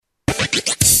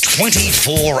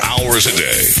24 hours a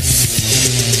day.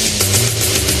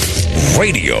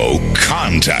 Radio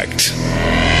Contact.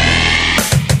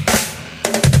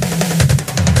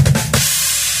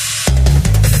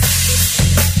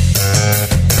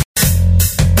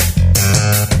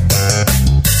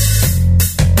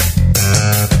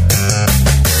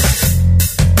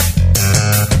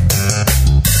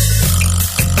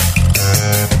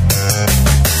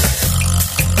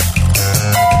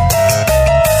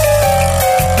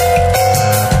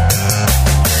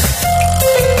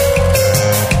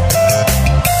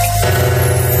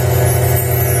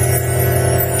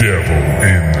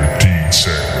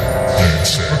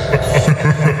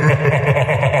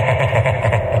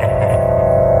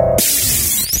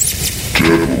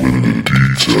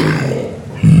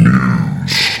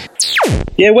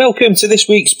 Yeah, welcome to this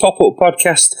week's Pop-Up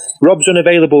Podcast. Rob's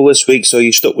unavailable this week, so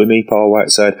you're stuck with me, Paul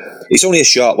Whiteside. It's only a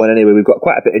short one anyway. We've got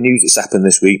quite a bit of news that's happened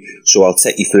this week, so I'll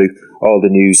take you through all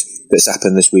the news that's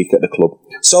happened this week at the club.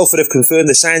 Salford have confirmed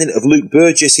the signing of Luke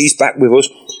Burgess. He's back with us.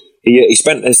 He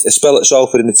spent a spell at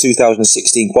Salford in the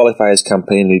 2016 qualifiers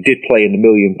campaign, and he did play in the £1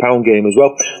 million game as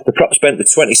well. The prop spent the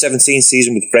 2017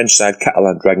 season with French side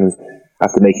Catalan Dragons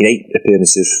after making 8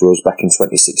 appearances for us back in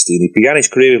 2016. He began his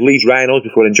career with Leeds Rhinos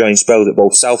before enjoying spells at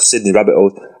both South Sydney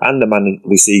Rabbitohs and the Manly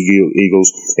Sea Eagles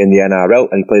in the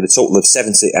NRL, and he played a total of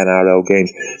 70 NRL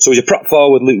games. So he's a prop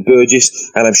forward, Luke Burgess,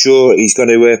 and I'm sure he's going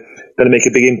to make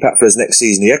a big impact for us next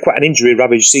season. He had quite an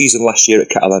injury-ravaged season last year at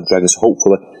Catalan Dragons, so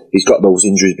hopefully he's got those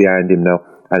injuries behind him now,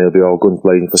 and he'll be all guns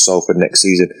blazing for Salford next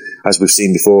season. As we've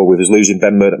seen before, with us losing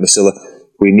Ben Murdoch-Masila,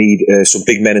 we need some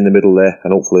big men in the middle there,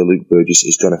 and hopefully Luke Burgess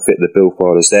is going to fit the bill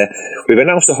for us there. We've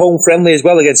announced a home friendly as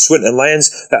well against Swinton Lions.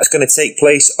 That's going to take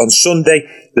place on Sunday,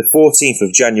 the 14th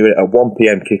of January at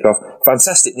 1pm kickoff.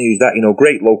 Fantastic news that,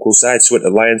 great local side,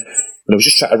 Swinton Lions. And I was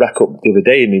just trying to rack up the other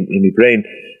day in my brain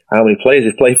how many players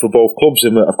have played for both clubs,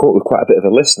 and I've got quite a bit of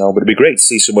a list now, but it'd be great to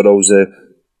see some of those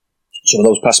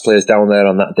past players down there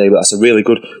on that day. But that's a really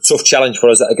good, tough challenge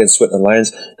for us, that against Swinton Lions.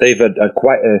 They've had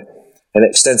quite an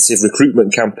extensive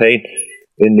recruitment campaign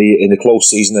in the close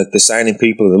season. They're signing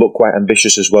people, and they look quite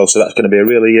ambitious as well. So that's going to be a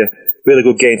really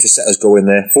good game to set us going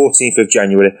there. 14th of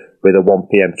January with a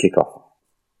 1pm kickoff.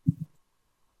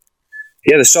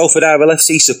 Yeah, the Salford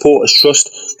RLFC Supporters Trust,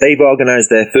 they've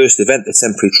organised their first event, the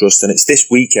Temporary Trust, and it's this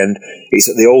weekend. It's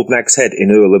at the Old Nag's Head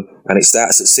in Earlham, and it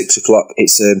starts at 6 o'clock.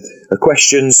 It's a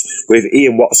questions with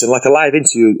Ian Watson, like a live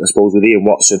interview, I suppose, with Ian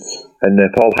Watson, and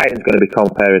Paul Heighton's going to be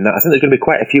comparing that. I think there's going to be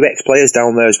quite a few ex-players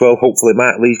down there as well. Hopefully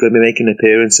Mark Lee's going to be making an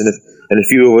appearance, and a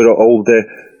few other old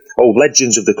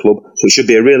legends of the club, so it should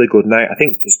be a really good night. I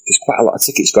think there's quite a lot of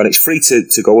tickets gone. It's free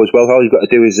to go as well. All you've got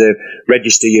to do is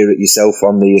register yourself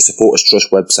on the Supporters Trust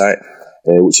website,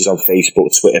 which is on Facebook,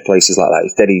 Twitter, places like that.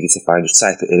 It's dead easy to find. Just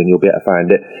type it in and you'll be able to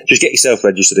find it. Just get yourself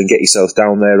registered and get yourself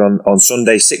down there on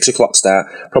Sunday, 6 o'clock start.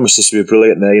 Promises to be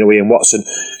brilliant there. Ian Watson,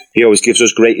 he always gives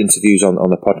us great interviews on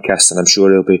the podcast, and I'm sure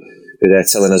he'll be there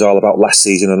telling us all about last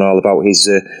season and all about his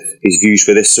views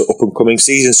for this up and coming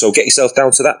season. So get yourself down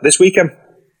to that this weekend.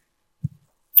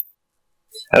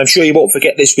 And I'm sure you won't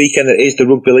forget this weekend that is the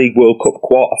Rugby League World Cup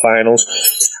quarterfinals.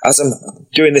 As I'm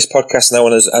doing this podcast now,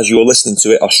 and as you're listening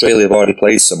to it, Australia have already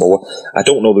played Samoa. I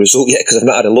don't know the result yet because I've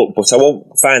not had a look, but I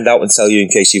won't find out and tell you in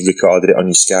case you've recorded it on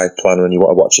your Sky planner and you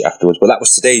want to watch it afterwards. But that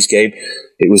was today's game.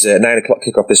 It was a 9 o'clock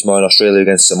kickoff this morning, Australia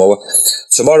against Samoa.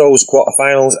 Tomorrow's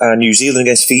quarterfinals are New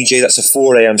Zealand against Fiji, that's a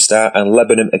 4am start, and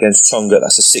Lebanon against Tonga,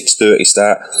 that's a 6:30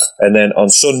 start. And then on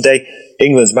Sunday,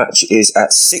 England's match is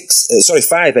at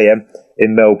 5am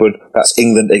in Melbourne. That's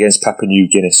England against Papua New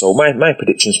Guinea. So my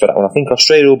predictions for that one, I think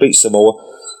Australia will beat Samoa.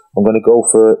 I'm going to go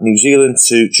for New Zealand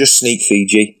to just sneak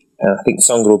Fiji, and I think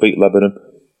Tonga will beat Lebanon.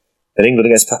 And England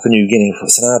against Papua New Guinea,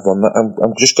 it's an hard one.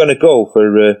 I'm just going to go for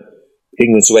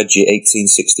England to edge it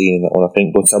 18-16 in that one, I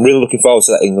think. But I'm really looking forward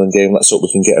to that England game. Let's hope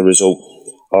we can get a result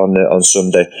on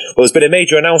Sunday. Well, there's been a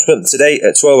major announcement today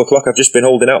at 12 o'clock. I've just been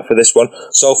holding out for this one.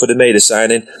 Salford have made a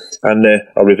signing, and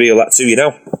I'll reveal that to you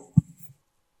now.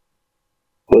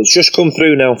 Well, it's just come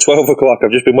through now, 12 o'clock.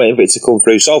 I've just been waiting for it to come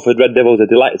through. Salford Red Devils are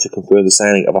delighted to confirm the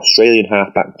signing of Australian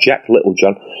halfback Jack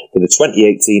Littlejohn for the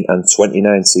 2018 and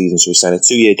 29 season. So he signed a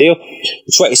 2-year deal.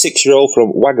 The 26-year-old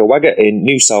from Wagga Wagga in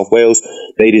New South Wales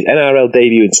made his NRL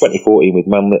debut in 2014 with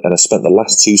Manly and has spent the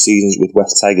last 2 seasons with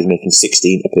West Tigers, making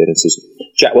 16 appearances.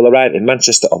 Jack will arrive in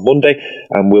Manchester on Monday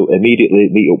and will immediately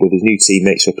meet up with his new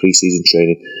teammates for pre-season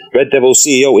training. Red Devils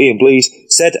CEO Ian Blease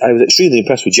said, "I was extremely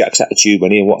impressed with Jack's attitude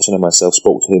when Ian Watson and myself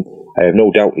spoke to him. I have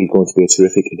no doubt he's going to be a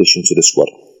terrific addition to the squad.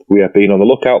 We have been on the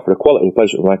lookout for a quality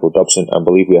replacement for Michael Dobson and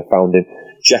believe we have found him.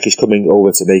 Jack is coming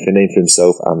over to make a name for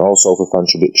himself, and also for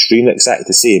fans should be extremely excited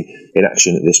to see him in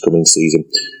action this coming season."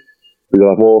 We'll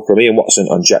have more from Ian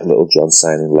Watson on Jack Littlejohn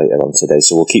signing later on today,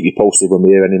 so we'll keep you posted when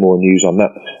we hear any more news on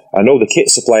that. I know the kit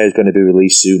supply is going to be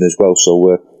released soon as well, so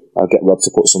I'll get Rob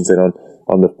to put something on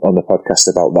the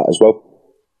podcast about that as well.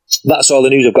 That's all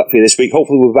the news I've got for you this week.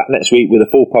 Hopefully we'll be back next week with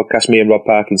a full podcast, me and Rob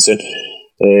Parkinson.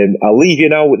 I'll leave you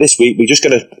now with this week. We're just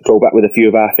going to go back with a few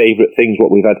of our favourite things,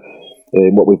 what we've had,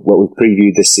 what we've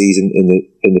previewed this season in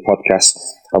the podcast,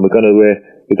 and we're going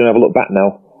to have a look back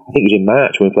now. I think it was in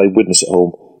March when we played Widnes at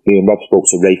home. Me and Rob spoke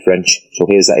to Ray French, so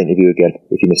here's that interview again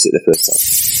if you missed it the first time.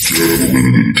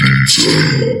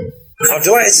 I'm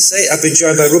delighted to say I've been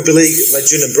joined by rugby league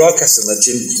legend and broadcasting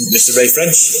legend Mr. Ray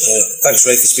French. Thanks,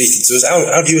 Ray, for speaking to us.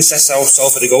 How do you assess how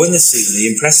Salford are going this season? Are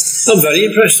you impressed? I'm very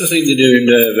impressed. I think they're doing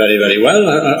very, very well.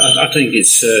 I think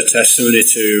it's testimony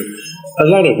to a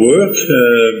lot of work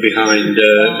behind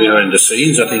the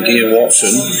scenes. I think Ian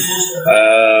Watson,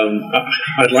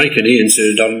 I'd liken Ian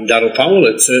to Darryl Powell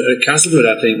at Castleford.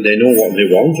 I think they know what they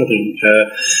want. I think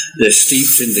they're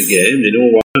steeped in the game. They know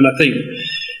what, and I think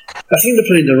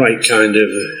they're playing the right kind of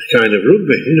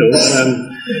rugby.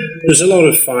 There's a lot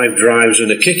of 5 drives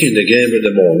and a kick in the game at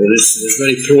the moment. It's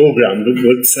very programmed,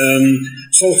 but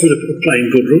Salford are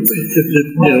playing good rugby.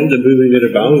 They're moving it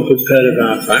about, a good pair of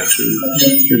half-backs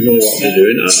who know what they're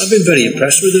doing. I've been very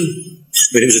impressed with them.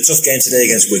 But it was a tough game today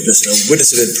against Widnes.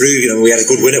 Widnes have improved. We had a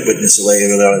good win at Widnes away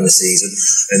earlier on in the season,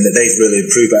 and they've really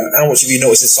improved. But how much have you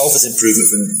noticed in Salford's improvement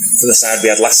from the side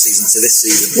we had last season to this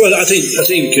season? Well, I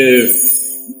think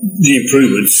the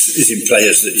improvements is in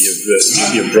players that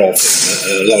you've brought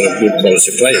in, a lot of good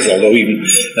quality players, although even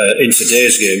in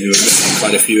today's game you were missing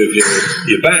quite a few of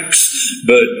your backs,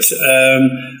 but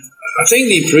I think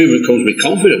the improvement comes with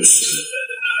confidence.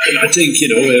 I think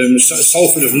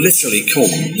Salford have literally come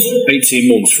 18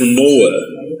 months from nowhere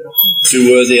to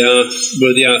where they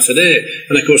are today,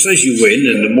 and of course as you win,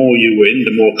 and the more you win,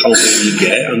 the more confident you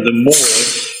get, and the more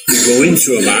you go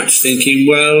into a match thinking,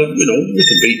 well, we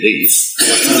can beat these,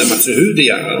 no matter who they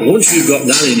are. And once you've got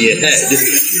that in your head,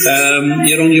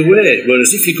 you're on your way.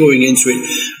 Whereas if you're going into it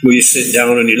where you sit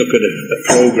down and you look at a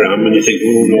programme and you think,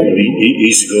 oh no,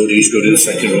 he's good in the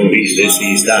second row, he's this,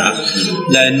 he's that,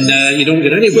 then you don't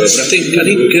get anywhere. But I think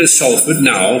Salford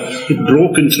now have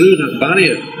broken through that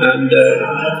barrier, and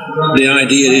the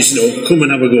idea is, come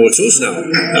and have a go at us now,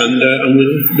 and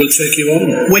we'll take you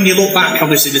on. When you look back,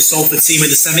 obviously the Salford team of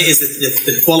the semi is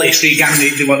the quality street gang,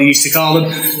 what they used to call them.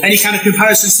 Any kind of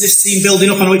comparisons to this team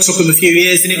building up? I know it took them a few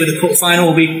years, didn't it, with the cup final?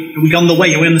 Are we on the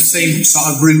way? Are we on the same sort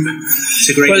of route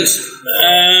to greatness?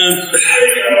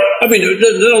 I mean,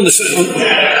 they're on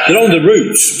the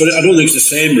route, but I don't think it's the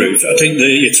same route. I think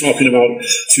you're talking about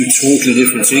 2 totally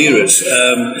different eras.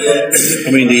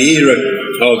 I mean, the era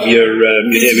of your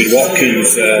David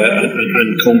Watkins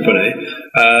and company,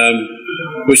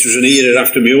 which was an era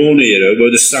after my own era, where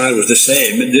the style was the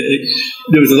same.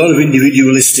 There was a lot of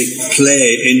individualistic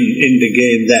play in the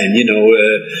game then.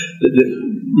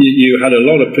 You had a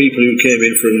lot of people who came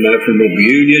in from rugby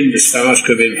union. The stars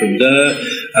came in from there.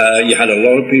 You had a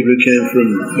lot of people who came from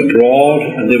abroad,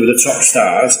 and they were the top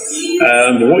stars.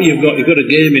 But what you've got a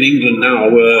game in England now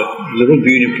where the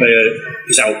rugby union player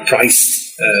is outpriced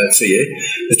to you.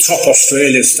 The top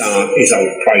Australian star is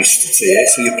outpriced to you.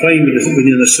 So you're playing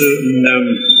within a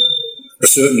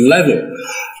certain level.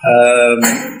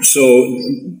 So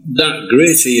that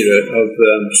great era of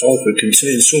Salford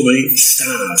contained so many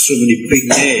stars, so many big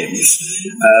names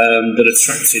that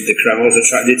attracted the crowds,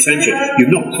 attracted attention. You've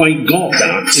not quite got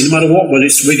that, no matter what, whether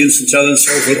it's Wigan, St Helens,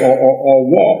 Salford, or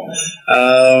what.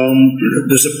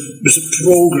 There's a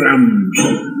programmed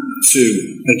to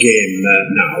a game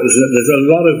now. There's a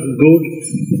lot of good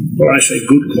quality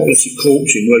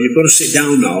coaching where you've got to sit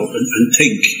down now and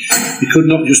think. You could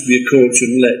not just be a coach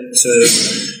and let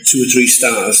 2 or 3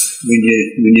 stars win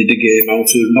you the game out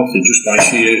of nothing just by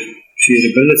sheer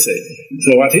ability.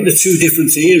 So I think they're 2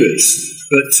 different eras,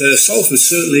 but Salford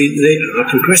certainly they are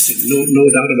progressing, no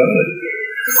doubt about it.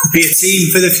 Could be a team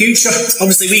for the future.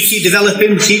 Obviously, we keep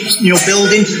developing, keep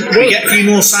building. We get a few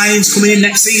more signings coming in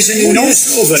next season. Who knows?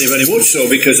 Yes, very, very much so.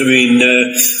 Because I think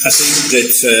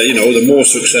that the more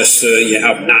success you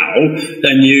have now,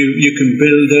 then you can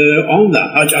build on that.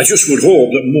 I just would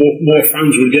hope that more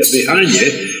fans will get behind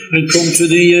you and come to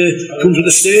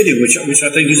the stadium, which I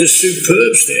think is a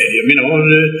superb stadium. And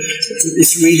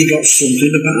it's really got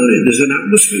something about it. There's an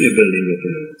atmosphere building up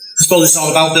there. I suppose it's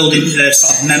all about building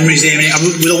sort of memories here.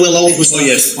 Will Old was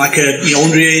like a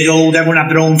 100-year-old. Everyone had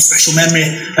their own special memory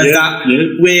of that.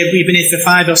 Yeah. We've been here for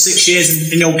 5 or 6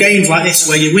 years, and games like this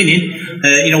where you're winning,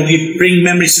 you bring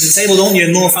memories to the table, don't you?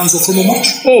 And more fans will come and watch.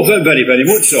 Oh, very, very, very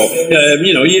much so.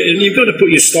 You've got to put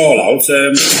your stall out.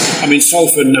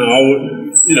 Salford now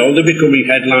they're becoming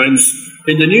headlines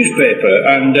in the newspaper,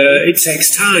 and it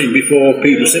takes time before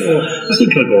people say, "Oh, I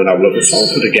think I'll go and have a look at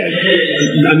Salford again."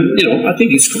 And I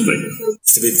think it's coming.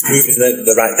 To be moving in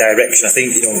the right direction, I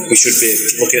think we should be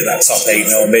looking at that top 8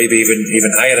 now, maybe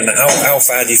even higher. And how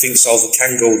far do you think Salford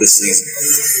can go this season?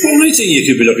 Well, I think you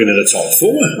could be looking at the top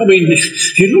 4. I mean,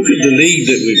 if you look at the league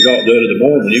that we've got there at the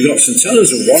moment, you've got St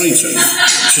Helens and Warrington,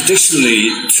 traditionally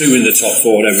 2 in the top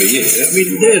 4 every year. I mean,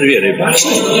 they're really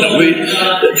battling.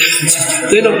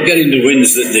 They're not getting the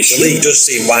wins that they should. The league does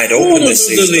seem wide open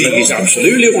this season. The league is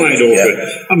absolutely wide open.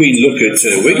 Yeah. I mean, look at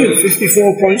Wigan,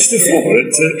 54 points to 4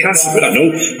 at Castleford. I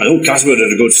know Castleford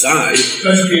had a good side,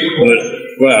 but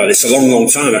well, it's a long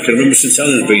time. I can remember St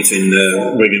Helens beating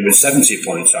Wigan with 70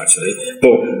 points actually.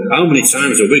 But how many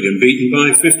times are Wigan beaten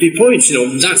by 50 points?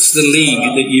 That's the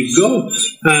league that you've got.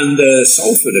 And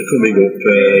Salford are coming up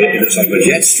in a sort of a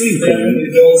jet stream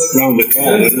coming round the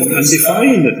corner and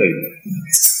defying the thing.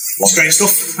 It's great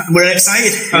stuff. We're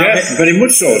excited. Yeah, very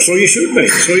much so. So you should be.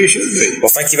 Well,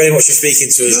 thank you very much for speaking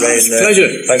to us, Ray. Pleasure.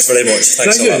 Thanks very much.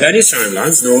 Thanks a lot. Anytime,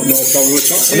 lads. No problem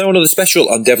at all. And now another special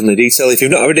on Devon in Detail. If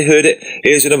you've not already heard it,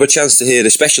 here's another chance to hear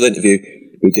the special interview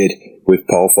we did with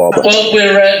Paul Forber. Well,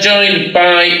 we're joined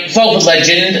by Salford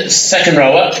legend, second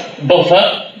rower,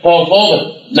 buffer, Paul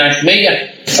Forber. Nice to meet you.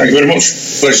 Thank you very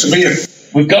much. Pleasure to meet you.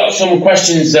 We've got some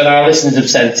questions that our listeners have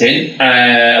sent in.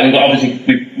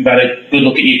 We've had a good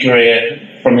look at your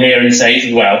career from here in Saints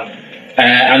as well.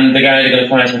 And the guys are going to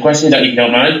find some questions that you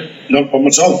don't mind. No problem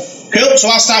at all. Cool, so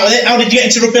I'll start with it. How did you get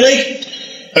into rugby league?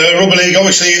 Rugby league,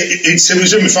 obviously, it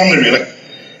was in my family, really.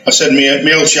 I said,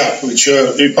 my old chap, which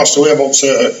who passed away about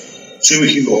 2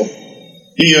 weeks ago,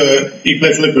 he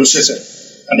played for Liverpool City,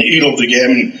 and he loved the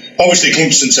game. And obviously, come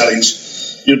to St Helens,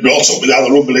 you're brought up with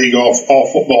either rugby league or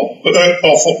football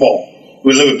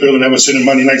with Liverpool and Everton and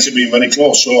Man United being very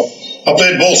close. So I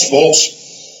played both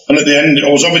sports, and at the end I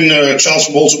was having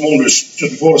Charlton Bolton Wanderers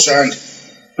just before I signed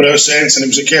for our Saints, and it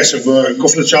was a case of go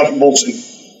for the Charlton Bolton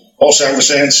or sign for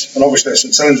Saints, and obviously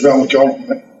St Helens round the corner from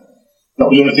me. That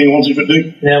was the only thing I wanted to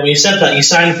do. Yeah, well, you said that you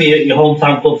signed for your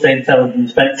hometown club St Helens and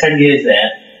spent 10 years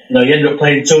there. You ended up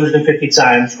playing 250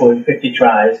 times, scoring 50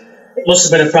 tries. It must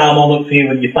have been a proud moment for you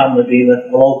and your family being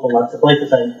a local lad to play for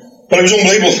Saints. But it was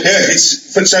unbelievable. Yeah,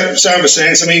 it's for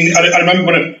Saints. I mean, I remember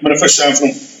when I first signed for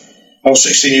them, I was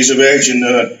 16 years of age, and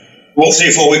about 3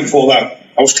 or 4 weeks before that,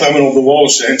 I was climbing over the wall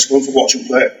of Saints going to watch them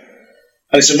play.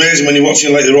 And it's amazing when you're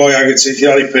watching like the Roy Haggards, the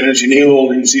Harry Pinners, your Neil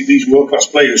Holdings, these world-class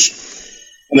players.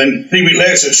 And then 3 weeks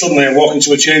later, suddenly I walk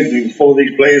into a change room full of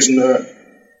these players, and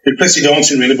it was pretty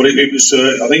daunting, really. But it was,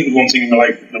 I think, the one thing in my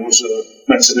life that I was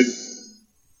meant to do.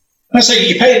 So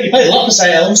you played a lot for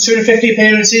St Helens, 250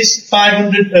 appearances,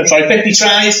 50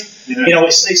 tries. Yeah.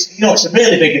 It's a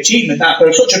really big achievement that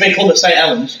for such a big club at St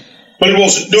Helens. Well, it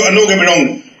was. Don't get me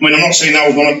wrong. I mean, I'm not saying I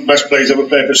was one of the best players ever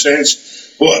played for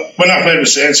Saints, but when I played for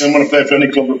Saints and when I played for any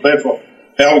club I played for,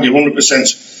 I would give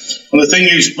 100%. And the thing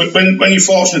is, when you're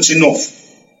fortunate enough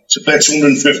to play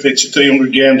 250 to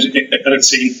 300 games at a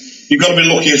team, you've got to be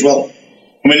lucky as well.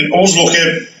 I mean, I was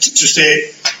lucky to stay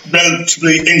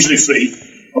relatively injury-free.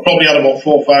 I probably had about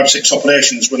 4, 5, 6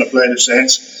 operations when I played at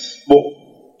Saints, but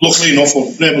luckily enough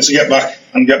I've been able to get back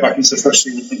into the first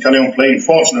team and carry on playing.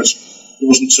 Fortunate it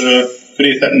wasn't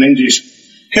career-threatening injuries.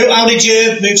 Cool. How did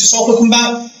you move to Salford come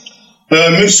about?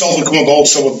 Moved to Salford come about,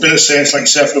 so I've been at Saints, like I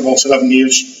said, for about 11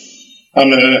 years,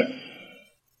 and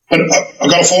I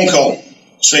got a phone call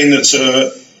saying that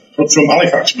from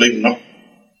Halifax, believe it or not,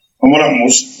 and what happened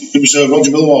was, it was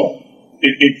Roger Millward.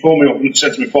 He'd phoned me up and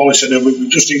said to me, Paul, he said, we've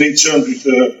just agreed terms with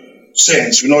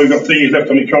Saints. We know you've got 3 years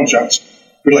left on your contract.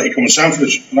 We'll let you come and sign for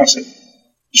us. And I said,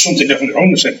 there's something definitely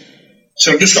wrong. I said,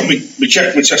 I've just got my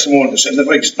check, my testimony. I said,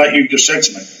 like you just said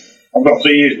to me, I've got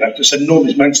 3 years left. I said,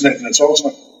 nobody's mentioned anything at all to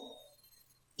me.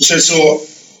 I said, so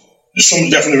there's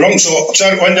something definitely wrong. So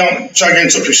I went down, tried to get in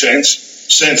touch with Saints.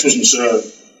 Saints wasn't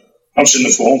answering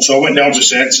the phone. So I went down to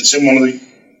Saints and seen one of the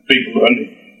people,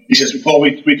 and he says, Paul,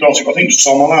 we thought, I think it's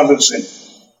Tom Allard that's in.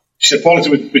 He said, Paul,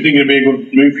 we think it'd be a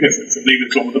good move here for leaving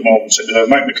the club at the moment. He said,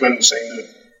 Mike McLennan saying that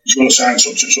he's going to sign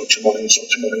such and such a money and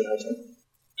such a money.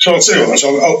 So I'll tell you what,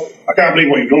 I can't believe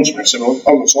what you've done to me. I said, I'll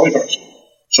go to Halifax.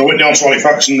 So I went down to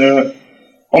Halifax, and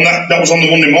that was on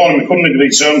the Monday morning. We couldn't agree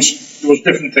terms. There was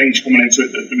different things coming into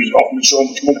it that was offering so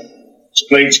much money to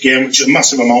play each game, which is a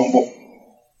massive amount. But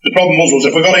the problem was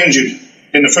if I got injured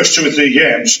in the first 2 or 3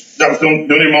 games, that was the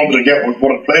only amount that I get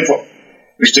what I played for,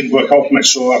 which didn't work out for me.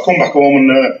 So I come back home and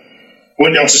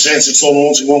went down to Saints and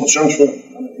told him he wanted to transfer.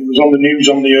 And it was on the news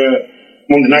on the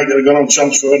Monday night that I'd gone on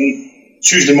transfer, and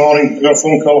Tuesday morning I got a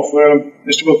phone call from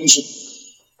Mr. Wilkinson.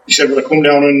 He said, will I come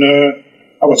down and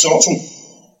have a talk to him?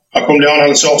 I come down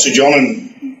and I talk to John,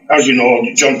 and as you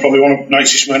know, John probably one of the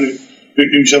nicest men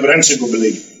who's ever entered Rugby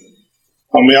League.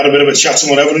 And we had a bit of a chat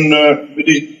and whatever, and we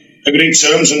did agreed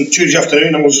terms, and Tuesday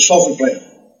afternoon I was a Salford player.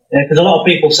 Yeah, because a lot of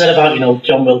people said about,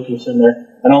 John Wilkinson,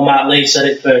 I know Mark Lee said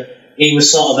it, he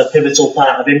was sort of a pivotal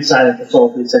part of him signing for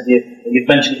Salford. He said, you've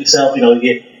mentioned it yourself,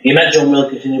 you met John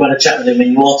Wilkinson, you had a chat with him,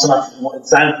 and you automatically wanted to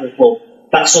sign for the club.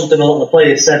 That's something a lot of the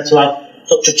players said, to have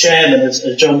such a chairman as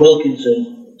John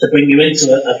Wilkinson to bring you into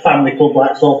a family club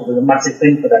like Salford was a massive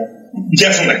thing for them.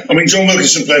 Definitely. I mean, John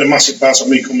Wilkinson played a massive part of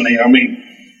me coming here. I mean,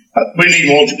 we need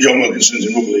more John Wilkinsons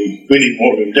in Rugby League. We need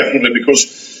more of him, definitely, because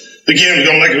the game's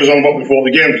gone, like it was on about before,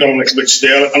 the game's gone a little bit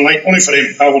stale, and like, only for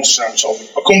him, I want to sign Salford.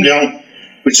 I come down,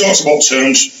 we talked about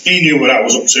terms, he knew what I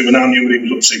was up to, and I knew what he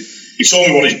was up to. He told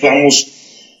me what his plan was,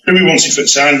 who he wanted for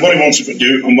sign, what he wanted to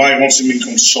do, and why he wanted me to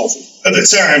come to Salford. At the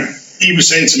time, he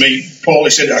was saying to me, Paul,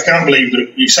 he said, I can't believe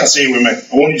that you sat here with me,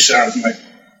 I want you to sign for me.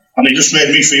 And he just made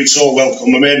me feel so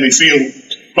welcome, and made me feel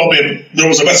probably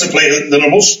there was a better player than I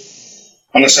was.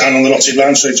 And I signed on the dotted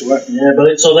line straight away. Yeah,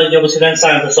 but so then you obviously then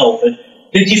signed for Salford.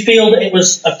 Did you feel that it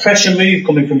was a pressure move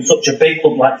coming from such a big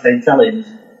club like St Helens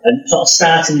and sort of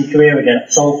starting your career again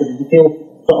at Salford? Did you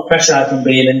feel sort of pressure from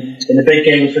being in the big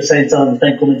games for St Helens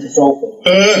then coming to Salford?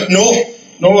 No,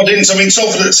 I didn't. I mean,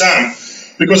 Salford at the time,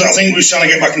 because I think we were trying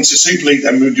to get back into Super League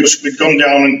then. We'd gone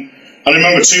down, and I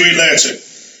remember 2 weeks later,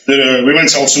 we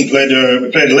went out and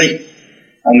played League.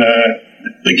 And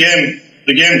the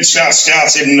game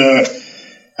started, and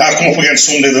I come up against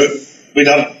somebody that we'd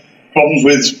had problems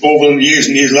with over the years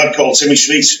and years, a lad called Timmy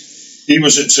Street. He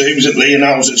was at Leigh and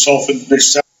I was at Salford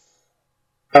this time.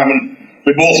 And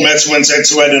we both mates went head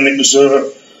to head, and it was a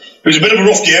bit of a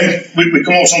rough game. We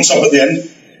come out on top at the end,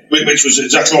 which was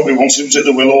exactly what we wanted. It was at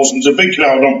the Willows, and there was a big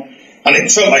crowd on, and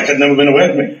it felt like I'd never been away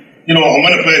from me. And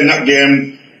when I played in that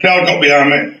game, the crowd got behind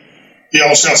me. They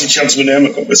all started chanting my name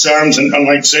a couple of times, and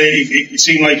like I say, it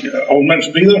seemed like I was meant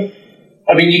to be there.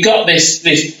 I mean, you got this.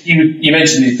 You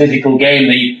mentioned the physical game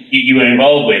that you were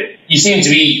involved with. You seem to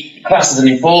be classed as an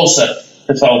enforcer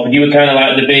for Salford. You were kind of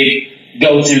like the big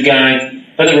go-to guy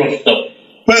for the rough stuff.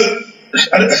 Well,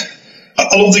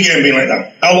 I love the game being like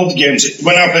that. I love the games.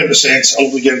 When I played for Saints, I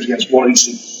love the games against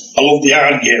Warrington. I love the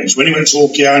hard games. When he went to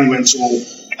OKR, he went to all.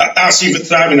 I seem to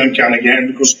thrive in them kind of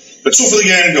game, because the tougher the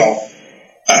game got,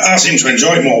 I seem to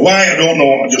enjoy it more. Why? I don't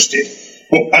know. I just did.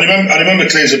 But I remember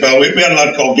clear as a bell. We had a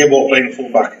lad called Gibbo playing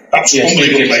full back. Absolutely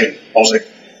unbelievable player, Aussie.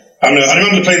 And I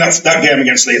remember playing that game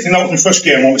against Leigh. I think that was my first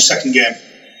game or my second game.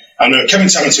 And Kevin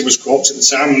Tarrant was coach at the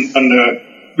time, and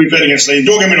we played against Leigh.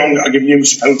 Don't get me wrong, I gave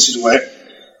numerous penalties away,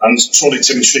 and so did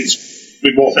Timmy Street.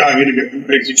 We both argued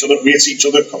against each other, we hit each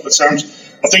other a couple of times.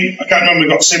 I can't remember we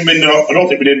got sin bin, I don't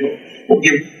think we did, but we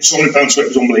gave so many pounds to it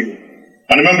was unbelievable.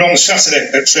 And I remember on the Saturday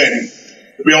at training,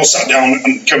 we all sat down,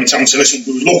 and Kevin Tarrant said, listen,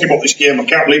 we was lucky about this game, I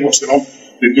can't believe what's going on.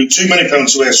 We've done too many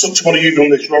pounds away, such a body you've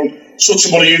done this wrong, such a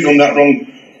body you've done that wrong.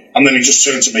 And then he just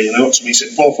turned to me and he looked at me and said,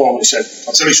 Paul Forward, he said,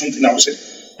 I'll tell you something now. He said,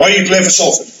 why you play for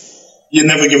Salford? You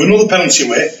never give another penalty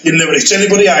away, you never hit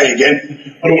anybody high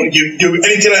again. I don't want you to do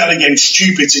anything like that again,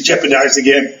 stupid, to jeopardise the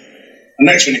game. And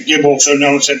next minute, Gibbo turned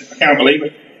around and said, I can't believe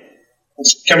it.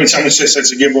 Kevin Tarrant said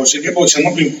to Gibbo, what's up,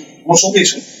 he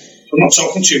said, I'm not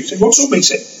talking to you. He said, what's up, he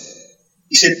said?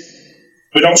 He said,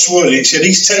 without swearing, he said,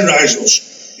 he's terrorised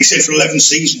us. He said, for 11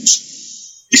 seasons.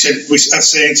 He said, at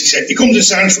Saints, he said, he comes and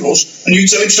signs for us, and you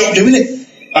tell him stop doing it.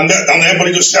 And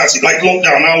everybody just started, like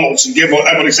lockdown, our lots, and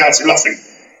everybody started laughing.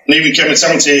 And even Kevin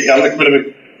Tarrant, he had like a bit of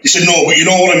it. He said, no, but you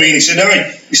know what I mean. He said,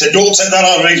 aye. He said, don't take that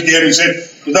out of his game. He said,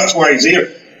 because that's why he's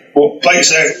here. But like I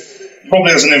said,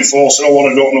 probably as an enforcer, I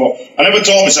don't know. I never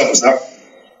taught myself as that.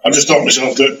 I just taught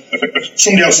myself that if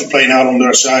somebody else was playing hard on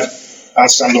their side, I'd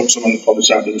stand up to them and probably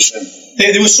try to do the same.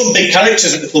 There were some big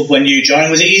characters at the club when you joined.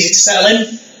 Was it easy to settle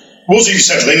in? Was easy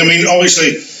to settle in. I mean,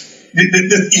 obviously,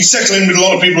 you settle in with a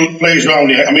lot of people, players around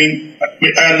here. I mean,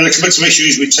 I had a little bit of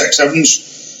issues with Tex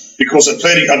Evans because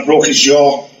I'd broke his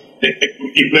jaw.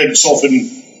 He played at Salford, and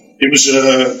it was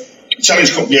a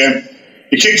Challenge Cup game.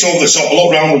 He kicked over the top, I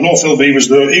looked round with no Phil Beavers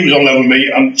there. He was on level with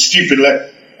me, and stupidly,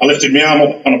 I lifted my arm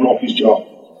up and I broke his jaw.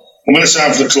 And when I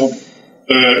signed for the club,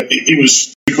 he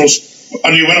was, because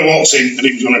I knew when I walked in that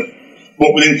he was going to.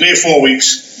 But within 3 or 4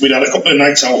 weeks, we'd had a couple of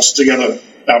nights out together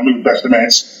that moved back to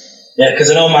mates. Yeah,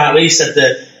 because I know Mark Lee said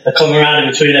the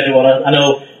camaraderie between everyone. I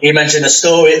know he mentioned a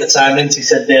story at the time, didn't he? He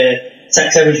said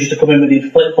Tex Evans used to come in with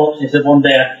these flip-flops. He said one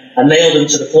day I nailed him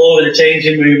to the floor in the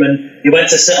changing room, and he went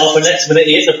to sit off, and next minute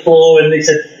he hit the floor, and he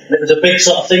said it was a big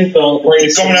sort of thing for all the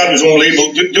players. The camaraderie was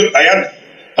unbelievable.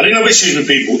 I didn't have issues with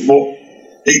people, but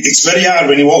it's very hard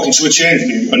when you walk into a changing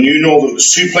room and you know that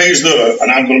there's 2 players there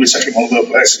and I'm going to be taking one of their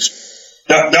places.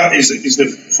 That is the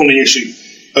funny issue.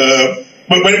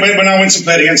 When I went to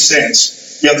play against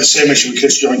Saints, we had the same issue with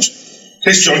Chris Joynt.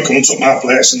 Chris Joynt come and took my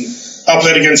place, and I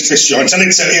played against Chris Joynt. And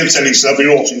he'll tell himself, he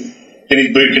wrote in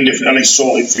his book and he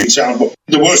sold it 3 times. But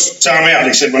the worst time I had,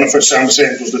 he said, when I first signed with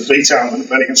Saints, was the 3 times when I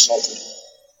played against Salford.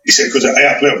 He said, because I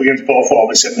had played up against Paul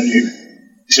Forbes, he said, I knew.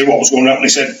 He said, what was going to happen? He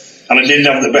said, and I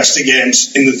didn't have the best of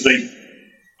games in the 3.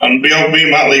 And me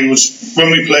and Matt Lee was,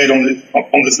 when we played on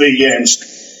the 3 games,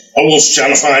 I was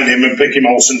trying to find him and pick him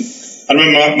out. And I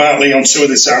remember Matt Lee on 2 of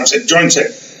the times said, Joynt,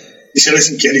 he said,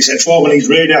 listen, kid, he said, for when he's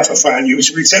ready to find you, he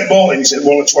said, will you take ball in? He said, 1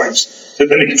 or twice. He said,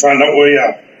 then he can find out where you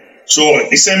are. So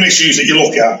it's them issues that you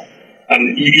look at,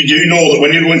 and you do know that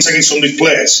when you go and take somebody's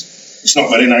place, it's not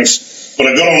very nice. But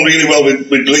I got on really well with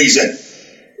Gleeser.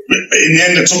 In the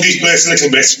end, I took his place a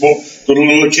little bit, but the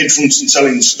little kid from St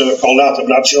Helens called Arthur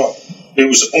Bradshaw, it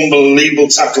was an unbelievable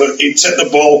tackler. He'd take the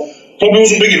ball, probably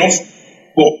wasn't big enough,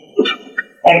 but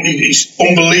it's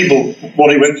unbelievable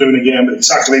what he went through in the game, the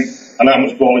tackling and how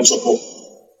much ball he took up.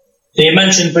 So you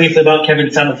mentioned briefly about Kevin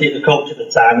Tamati, the coach at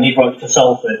the time, and he brought it to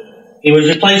Salford. He was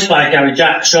replaced by Gary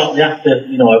Jack shortly after,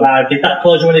 arrived. Did that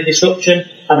cause you any disruption,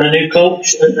 having a new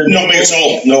coach? Not me at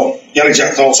all, no. Gary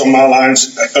Jack thought on my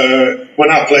lines. When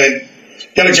I played,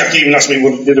 Gary Jack even asked me,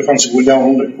 did I fancy going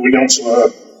down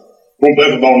to run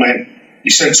play for Balmain. He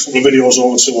sent a couple of videos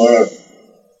over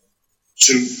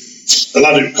to the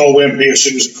lad who called Wayne Pearce,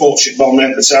 who was the coach at Balmain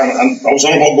at the time, and I was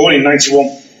on about going in 91.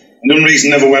 And the only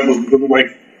reason I never went was because the wife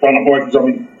was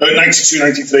having 92,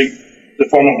 93. The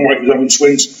found out my wife was having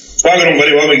twins. So I got on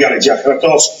very well with Gary Jack. And I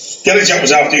thought Gary Jack was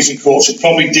a half-decent coach and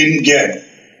probably didn't get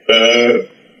the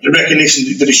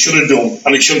recognition that he should have done,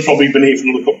 and he should have probably been here for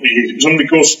another couple of years. It was only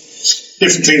because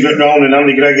different things went round and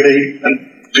Andy Gregory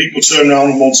and people turned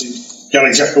around and wanted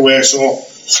Gary Jack away. So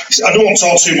I don't want to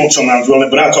talk too much on that as well,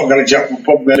 but I thought Gary Jack would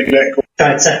probably be a great coach.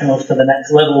 Tried taking us to the next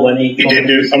level when he did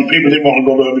do, and people didn't want to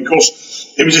go there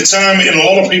because it was a time in a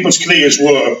lot of people's careers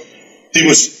where they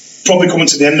was probably coming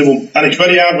to the end of them, and it's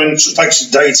very hard when like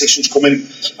dietitians come in,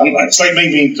 and it's like me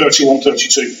being 31,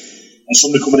 32 and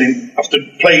somebody coming in after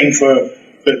playing for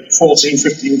 14,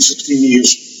 15, 16 years,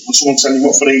 and someone telling you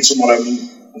what for eat and whatever,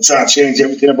 and try to change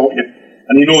everything about you,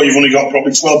 and you've only got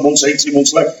probably 12 months, 18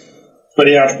 months left. It's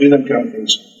very hard to do them kind of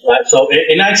things. Right, so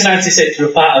in 1996 you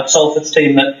were part of Salford's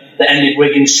team that ended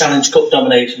Wigan's Challenge Cup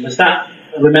domination. Was that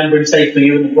a remembrance day for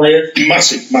you and the players?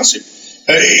 Massive.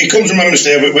 It comes Remembrance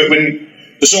Day when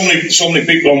there's so many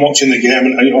people on watching the game,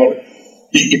 and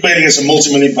you played against a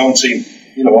multi-million-pound team.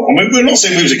 And we're not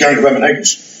saying we was a gang of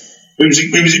M&Gs. We was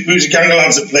a gang of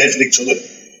lads that played for each other.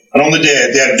 And on the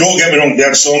day, don't get me wrong, they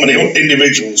had so many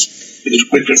individuals.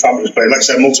 It was fabulous play. Like I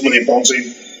said, multi-million-pound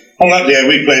team. On that day,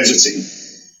 we played as a team.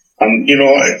 And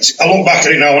I look back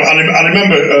at it now, and I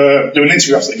remember doing an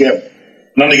interview after the game.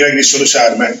 And Andy Gregory stood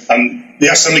aside of me, and they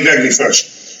asked Andy Gregory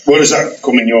first, where does that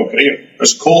come in your career?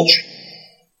 As a coach?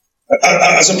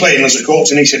 As a player and as a coach,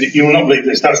 and he said, you will not believe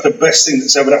this, that's the best thing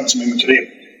that's ever happened to me in my career.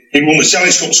 He won the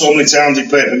Challenge Cup so many times, he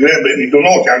played for Great Britain, he'd done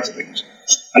all kinds of things.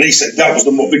 And he said that was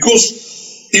the most,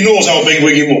 because he knows how big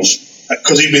Wigan was,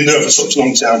 because he'd been there for such a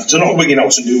long time. To not Wigan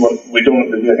out and do what we've done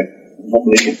at the game,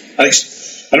 unbelievable.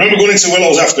 And I remember going into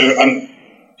Willows after, and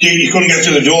you couldn't get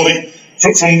to the door.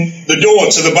 From the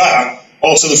door to the bar,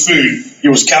 or to the food,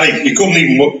 you was carried, you couldn't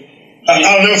even look.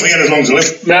 I'll never forget as long as I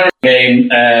live.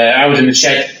 Game, I was in the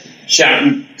shed,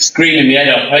 shouting, screaming my head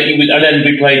off, and then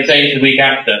we played Saints the week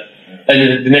after,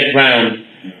 and the next round,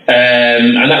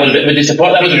 and that was a bit of a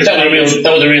disappointment.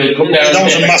 That was a real come down. That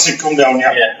was a massive come down,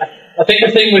 yeah. I think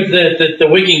the thing with the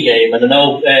Wigan game, and I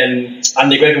know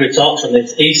Andy Gregory talks on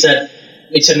this, he said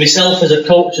myself as a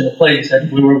coach and a player, he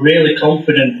said we were really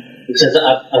confident. He says that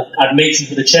I had meetings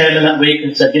with the chairman that week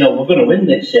and said, we're going to win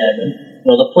this, chairman.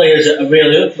 The players are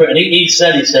really up for it. And he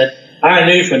said, I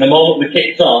knew from the moment we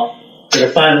kicked off to the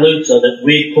final Luto that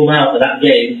we'd come out of that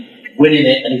game winning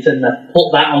it. And he said, I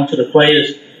put that onto the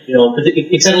players, because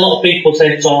he said a lot of people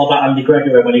say it's all about Andy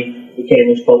Gregory when he became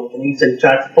his coach. And he said he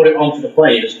tried to put it onto the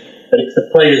players, but it's the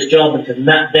players' job. Because in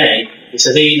that day, he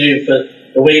said he knew for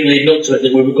the week leading up to it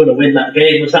that we were going to win that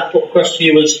game. Was that put across to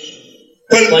you as...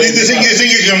 Well, the thing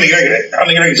is, Andy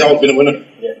Gregory's always been a winner.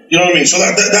 Yeah. You know what I mean? So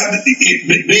that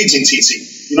it bleeds in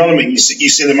TT. You know what I mean? You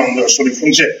see the man there stood in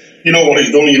front of you. You know what he's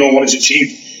done. You know what he's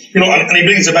achieved. And he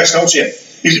brings the best out of you.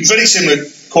 He's very similar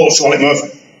coach to Alec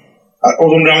Murphy. I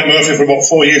was under Alec Murphy for about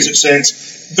 4 years at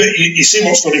Saints. But you see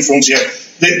what's stood in front of you.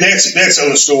 They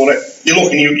tell the story. You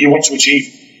look and you want to achieve.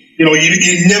 You never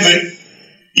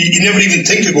even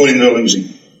think of going in there losing.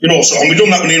 And we've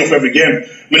done that enough every game.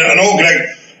 I know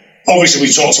Greg. Obviously,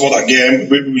 we talked about that game.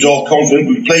 We was all confident.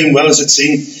 We were playing well as a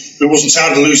team. We wasn't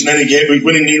tired of losing any game. We were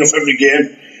winning enough every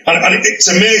game. And it's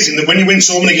amazing that when you win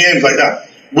so many games like that,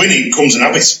 winning comes an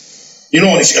habit. You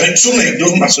know, and suddenly it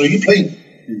doesn't matter who you're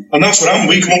playing. And that's what happened.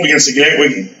 We come up against a great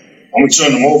Wigan and we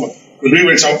turn them over. Because we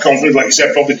went out confident, like you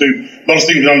said, probably through a lot of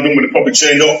things we hadn't done, but it probably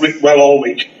turned up well all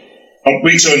week. And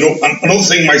we turned up, and another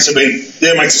thing might have been,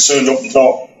 they might have turned up and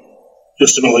thought,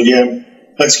 just another game,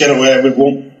 let's get away, we've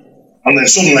won. And then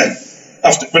suddenly,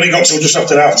 when it got to just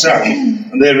after half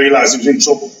time, and they realised he was in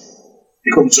trouble,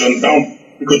 he couldn't turn it down.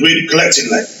 Because we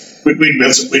collectively, we'd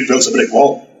built a brick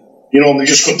wall. You know, and they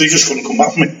just couldn't come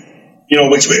back from it. You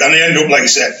know, and they ended up, like I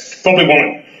said, probably one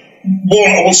of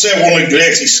the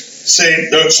greatest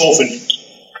Salford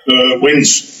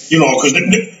wins, you know, because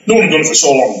no one had done it for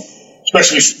so long,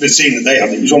 especially the team that they had.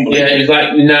 It was unbelievable. Yeah, it was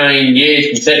like 9 years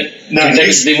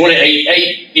consecutive. They won it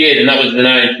 8 years, and that was the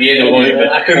 9th year they won it.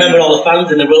 I can remember all the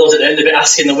fans in the Willows at the end of it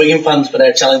asking the Wigan fans for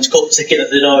their Challenge Cup ticket that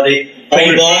they'd already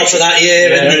pre-bought for that year.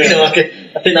 Yeah, and, you know,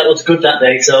 I think that was good that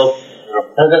day, so...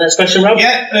 Got that special, Rob?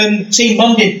 Yeah, team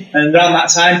bonding, and around that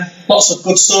time, lots of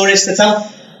good stories to tell.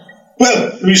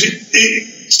 Well,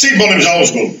 team bonding was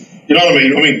always good. You know what I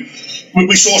mean?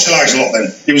 We socialised a lot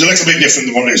then. It was a little bit different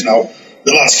than what it is now.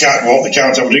 The lads can't go out, they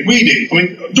can't have a drink. We did. I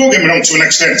mean, don't get me wrong, to an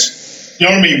extent. You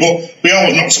know what I mean? But we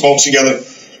always knocked about together.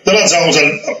 The lads always had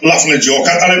a laugh and a joke.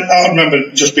 I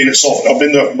remember just being at Salford. I've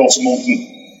been there for about a month, and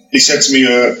he said to me,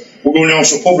 we're going down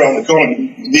to a pub round the corner.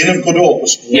 The Inn of Good Hope.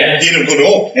 Yeah. The Inn of Good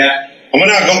Hope. Yeah. And when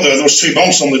I got there was 2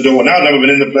 bounces on the door, and I'd never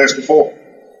been in the place before.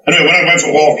 Anyway, when I went for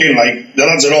a walk in, like, the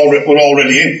lads were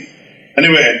already in.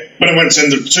 Anyway, when I went in,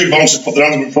 the 2 bouncers put their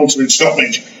hands in front of me and stopped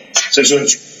me. Said,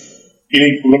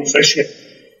 we're not fish yet.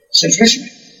 I said, fish me?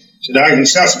 He said, I can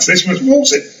start some fish. I said,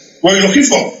 what's it? What are you looking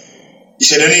for? He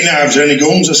said, any knives or any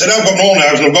guns? I said, I've got no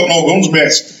knives and I've got no guns,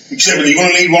 mate. He said, well, you're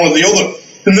going to need one or the other.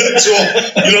 And so,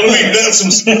 you know what I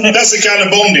mean? That's the kind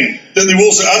of bonding that they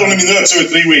will say. I'd only been there 2 or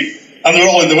 3 weeks. And they're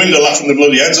all in the window laughing their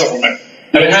bloody heads off of me.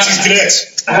 Which is great.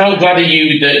 How glad are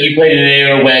you that you played in an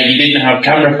era where you didn't have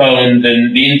camera phones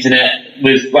and the internet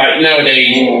was like nowadays,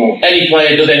 any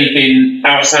player does anything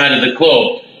outside of the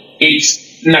club,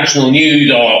 it's national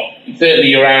news or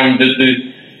certainly around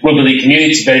the rugby league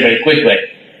community very, very quickly.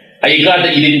 Are you glad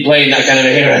that you didn't play in that kind of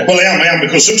era? Well, I am,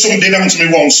 because something did happen to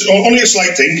me once. Only a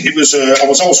slight thing. It was I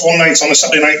was out one night on a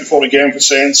Saturday night before the game for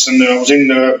Saints, and I was in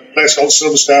a place called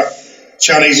Silver Star,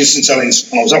 Chinese in St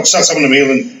Helens, and I was outside having a meal,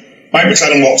 and Mike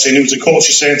McLennan walked in, who was the coach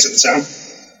of Saints at the time,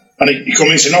 and he come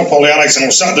in and said, no, Paulie, Alex, and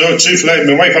I was sat there, truthfully,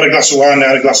 my wife had a glass of wine,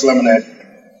 I had a glass of lemonade,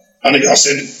 and I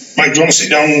said, Mike, do you want to sit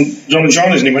down and join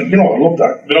us? And he went, you know, I love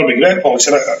that, but that'd be great, Paul. He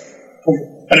said,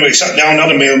 anyway, he sat down,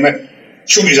 had a meal, mate,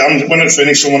 shook his hand, when I'd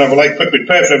finished, and whenever, like, we'd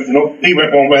pay for everything up, he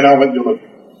went one way and I went the other.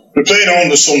 We played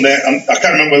on the Sunday, and I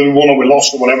can't remember whether we won or we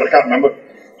lost or whatever, I can't remember,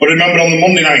 but I remember on the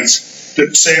Monday night,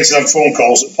 that Saints had phone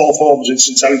calls that Paul Forbes in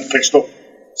St Helens picked up.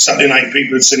 Saturday night,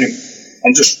 people had seen him.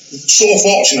 I'm just so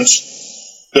fortunate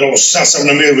that I was sat having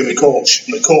a meal with the coach,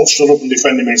 and the coach stood up and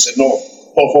defended me and said, no,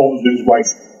 Paul Forbes was with his wife.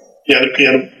 He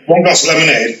had 1 glass of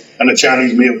lemonade and a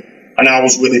Chinese meal, and I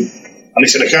was with him. And he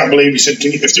said, I can't believe, he said,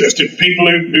 if the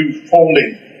people who phoned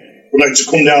in would like to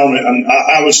come down, and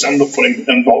I would stand up for him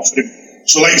and vote for him.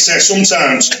 So like you say,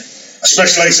 sometimes,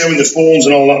 especially like you say with the phones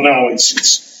and all that now,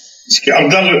 I'm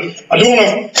glad I don't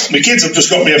have, my kids have just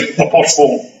got me a posh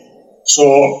phone, so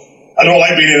I don't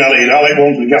like being in that era. I like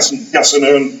ones with gas and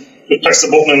just press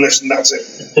the button and listen, that's it.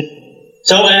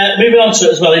 So moving on to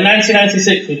it as well, in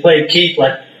 1996 we played Keighley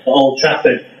at Old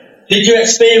Trafford. Did your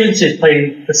experiences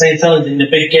playing for St Helens in the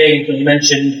big games, when you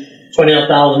mentioned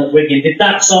 20,000 at Wigan, did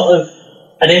that sort of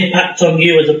an impact on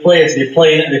you as a player to be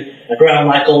playing at a ground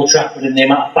like Old Trafford and the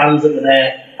amount of fans that were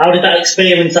there? How did that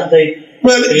experience that day?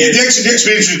 Well, the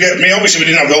experience was getting me. Obviously, we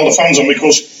didn't have all the fans on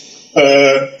because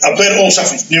I played at Old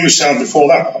Trafford News Sound before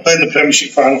that. I played in the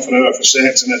Premiership final for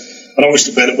Saints, and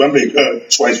obviously played at Wembley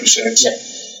twice for Saints. Yeah.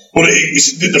 But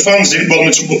the fans didn't bother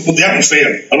me too much. But the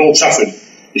atmosphere at Old Trafford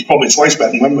is probably twice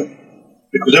better than Wembley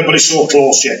because everybody's so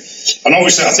close, yeah. And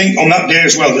obviously, I think on that day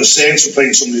as well, the Saints were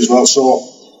playing somebody as well. So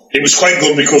it was quite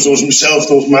good because there was myself,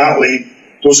 there was Mark Lee,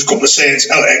 there was a couple of Saints,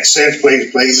 ex-Saints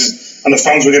players playing, and the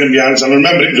fans were getting behind us. And I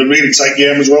remember it was a really tight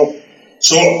game as well.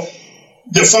 So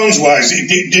the fans-wise,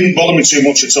 it didn't bother me too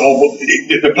much at all, but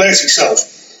the place itself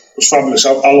was fabulous.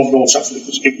 I loved Old Trafford.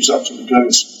 It was absolutely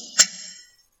brilliant.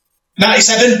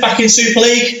 97, back in Super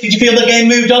League. Did you feel the game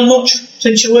moved on much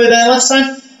since you were there last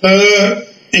time?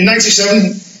 In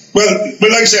 97, well,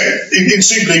 like I said, in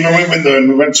Super League, when we went there and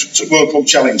we went to World Club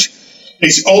Challenge,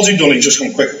 all he'd done, he'd just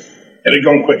gone quicker. It had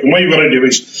gone quick. And what you've got to do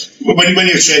is, when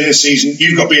you're training this season,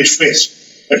 you've got to be as fit,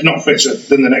 if not fitter,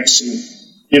 than the next team.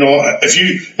 You know,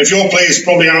 if your players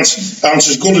probably aren't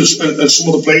as good as some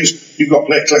of the players, you've got to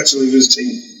play collectively as a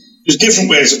team. There's different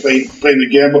ways of playing the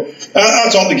game, but I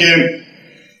thought the game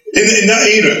in that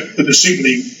era of the Super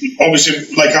League,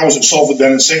 obviously, like I was at Salford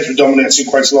then, and Saints were dominating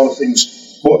quite a lot of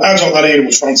things. But I thought that era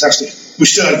was fantastic. We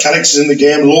still had characters in the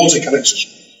game, loads of characters.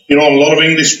 You know, a lot of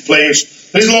English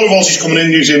players. There's a lot of Aussies coming in,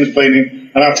 New Zealanders playing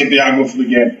in, and I think they are good for the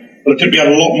game. But I think we had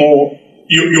a lot more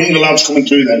younger lads coming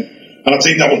through then. And I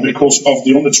think that was because of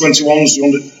the under-21s,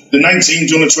 the 19s,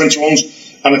 the under-21s,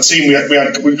 and a team we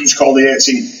had which was called the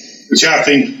 18, which I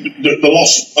think the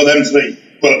loss of them three,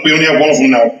 well, we only have one of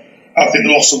them now. I think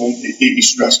the loss of them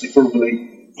is drastic for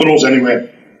us anyway.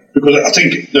 Because I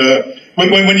think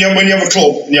when you have a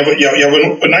club, and you have a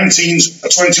 19s, a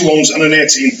 21s, and an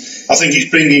 18, I think it's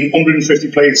bringing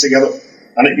 150 players together,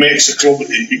 and it makes the club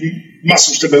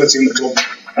massive stability in the club.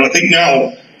 And I think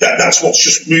now that's what's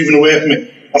just moving away from it.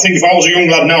 I think if I was a young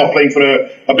lad now playing for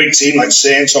a big team like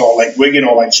Saints or like Wigan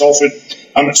or like Salford,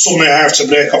 and suddenly I have to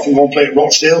break off and go and play at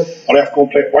Rochdale, or I have to go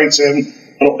and play at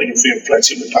Whitehaven, I don't think I'd feel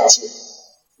plenty of the part of it.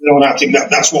 You know, and I think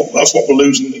that's what we're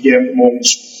losing in the game at the moment.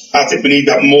 I think we need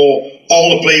that more.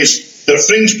 All the players, they're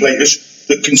fringe players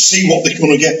that can see what they're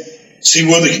going to get, see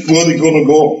where they're going to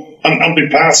go, and be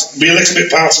a little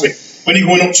bit part of it. When you're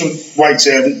going up to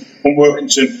Whitehaven and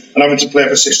Workington and having to play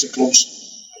for sister clubs,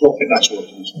 I don't think that's what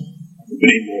it is. We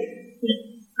need more.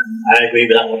 Yeah. I agree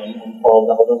with that one on Paul.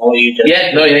 That was what you did.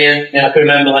 Yeah. I can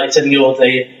remember, like you said in the old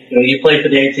day, you played for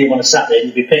the A team on a Saturday and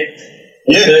you'd be picked.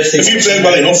 Yeah, if you played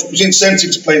well enough, it was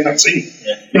incentive to play in that team.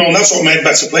 Yeah. You know, and that's what made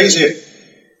better players here.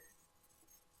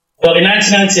 But in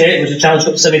 1998, it was a Challenge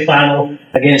Cup semi-final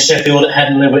against Sheffield at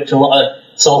Headingley, which a lot of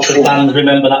Salford fans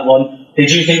remember that one. Did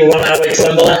you think we were on our way to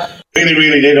Wembley? Really,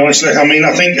 really did, honestly. I mean,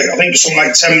 I think it was something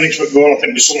like 10 minutes for goal. I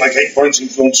think it was something like 8 points in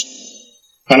front.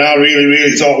 And I really,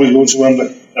 really thought we were going to Wembley.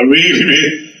 I really,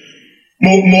 really,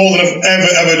 more than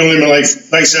I've ever done in my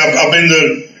life. Like I say, I've been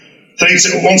there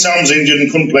one time I was injured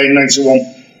and couldn't play in 91.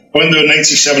 I went there in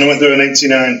 87, I went there in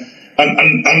 89.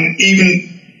 And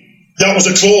even that was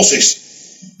the closest.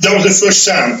 That was the first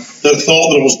time that I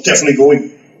thought that I was definitely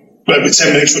going. But with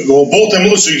 10 minutes for goal. Both them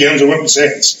other two games I went with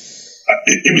Saints. I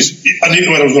didn't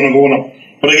know where I was going to go now.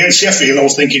 But against Sheffield, I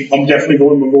was thinking, I'm definitely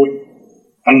going, we're going.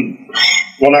 And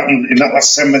what happened in that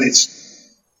last 10 minutes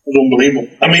was unbelievable.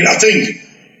 I mean, I think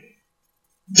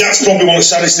that's probably one of the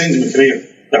saddest things in my career.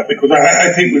 Because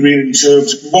I think we really deserved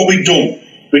what we'd done.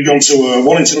 We'd gone to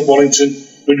Wellington at Wellington.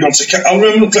 We'd gone to I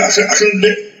remember, I can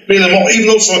read them all. Even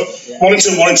though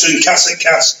Wellington, Cass at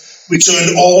Cass, we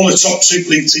turned all the top Super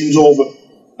League teams over.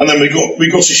 And then we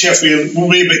got to Sheffield. We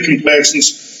were a bit complacent.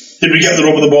 Did we get the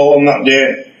rub of the ball on that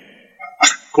day? I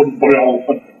couldn't put it all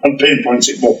and pinpoint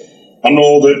it, but I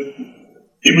know that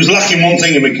it was lacking one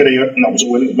thing in my career, and that was a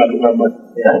winning medal.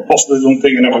 Yeah. Possibly one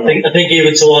thing. I think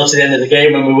even towards the end of the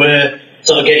game when we were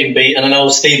sort of getting beat, and I know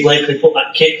Steve Blakely put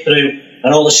that kick through,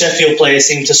 and all the Sheffield players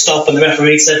seemed to stop, and the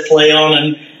referee said play on,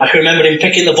 and I can remember him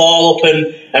picking the ball up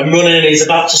and running, and he's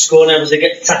about to score, and obviously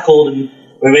gets tackled, and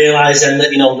we realised then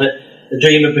that the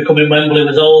dream of becoming Wembley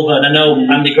was over. And I know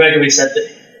Andy Gregory said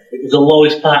that it was the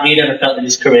lowest part he'd ever felt in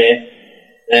his career.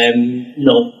 And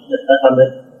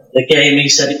the game, he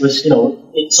said it was,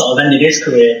 it sort of ended his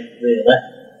career, really.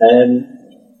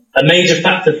 A major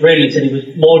factor for him, he said he was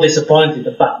more disappointed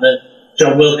the fact that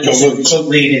John Wilkinson couldn't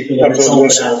lead his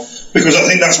result out. Because I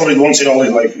think that's what he wanted all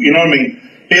his life. You know what I mean?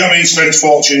 He spent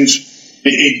fortunes.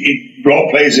 He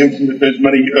brought players in from as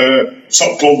many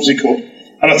top clubs he could.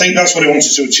 And I think that's what he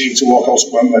wanted to achieve, to walk out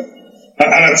at Wembley.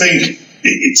 And I think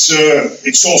it's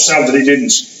so sad that he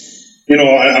didn't.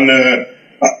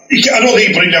 I don't think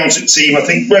he put it down to the team. I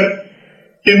think, well,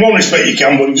 in one respect you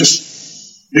can, but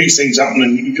these things happen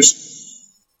and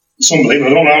it's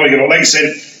unbelievable. I don't know how he got it. Like I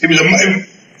said,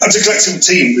 as a collective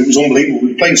team, it was unbelievable.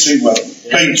 We were playing super well,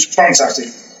 playing fantastic.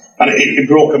 And it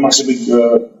broke a massive big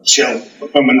shell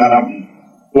when that happened.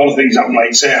 A lot of things happened, like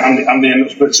you say, and they ended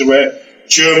up split away.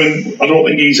 German, I don't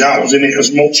think his heart was in it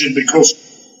as much as because,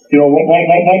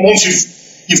 once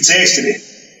you've tasted it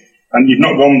and you've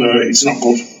not gone there, it's not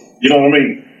good. You know what I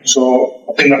mean? So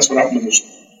I think that's what happened with us.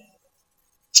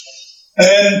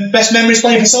 Best memories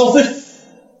playing for Salford?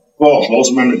 Well, loads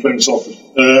of memories playing for Salford.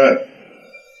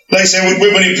 Like I say,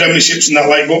 we're winning premierships and that,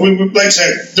 but like I say,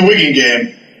 the Wigan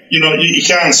game, you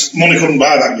can't, money couldn't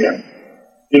buy that game.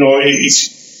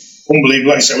 It's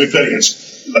unbelievable. Like I say, we played against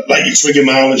like your Twiggy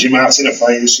Marlins, your Martin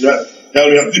Fires,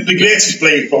 the greatest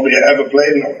player probably ever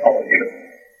played in that,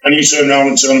 and you turn around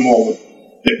and turn them over.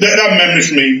 That memory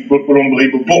for me were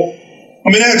unbelievable. But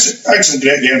I mean, I had some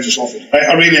great games at Salford.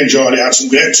 I really enjoyed it. I had some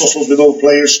great tussles with other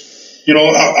players.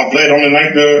 I played on the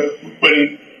night there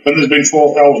when when there's been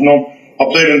 4,000 on. I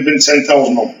played when there's been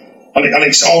 10,000 on. And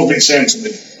it's always been the same to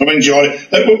me. I've enjoyed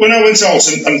it. Like, when I went out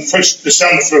and first, the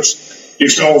stand first,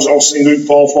 used to always sing with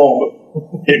Paul Forward.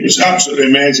 It was absolutely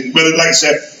amazing. But like I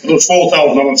said, there was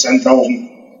 4,000 on and 10,000.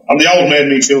 And they all made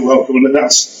me feel welcome. And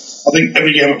that's, I think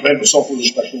every game I played myself was a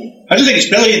special one. I just think it's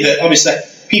brilliant that obviously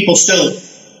people still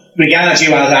regard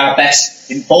you as our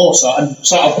best enforcer, and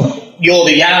sort of you're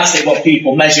the yardstick what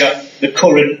people measure the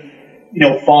current,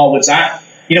 forwards at.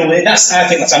 I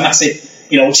think that's a massive,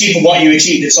 achieving what you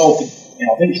achieved at Salford.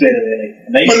 I think it's really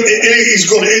amazing. Well, it is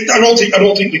good. I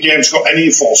don't think the game's got any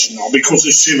enforcement now because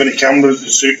there's too many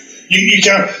cameras. You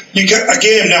can't a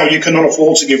game now. You cannot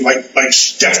afford to give like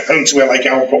death penalty where like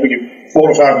I'll probably give 4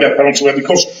 or 5 death penalty where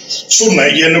because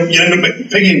suddenly you end up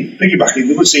piggybacking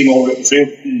the other team all over the field,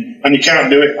 and you can't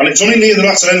do it. And it's only near the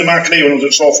latter end of my career when I was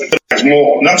at Salford there's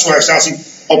more, and that's why I started.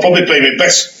 I'll probably play my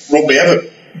best rugby ever.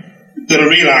 Then I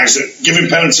realised that giving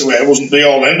penalty away wasn't the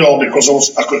all end all because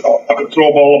I could throw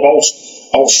a ball about.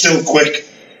 I was still quick.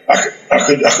 I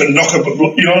could knock up.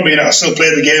 You know what I mean? I still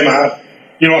played the game hard.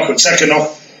 I could take a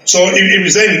knock. So it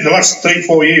was then the last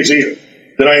 3-4 years here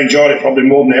that I enjoyed it probably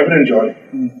more than I ever enjoyed it.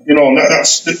 And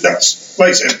that's like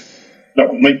I said, that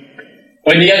was me.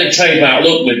 When you had a trademark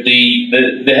look with the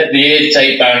ear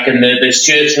tape back and the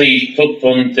shirt sleeve tucked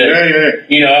under,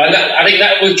 and I think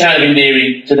that was kind of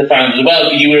endearing to the fans as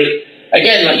well. You were,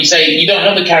 again, like you say, you don't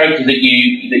have the character that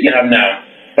you have now.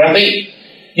 But I think,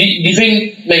 do you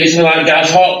think maybe something like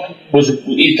Gaz Hock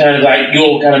is kind of like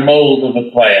your kind of mould of a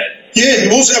player? Yeah,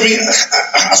 it was. I mean,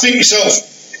 I think myself.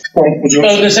 I was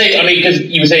going to say, because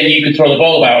you were saying you could throw the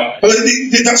ball about. Well,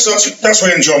 that's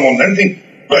why I enjoy more than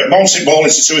anything. Right, bouncing ball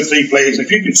into 2 or 3 players.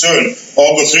 If you can turn or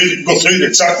go through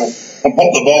the tackle and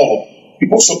pop the ball up, you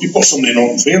put somebody in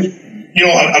open field.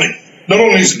 And it not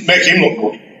only does it make him look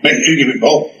good, make you give it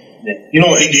ball. Yeah.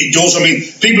 It does. I mean,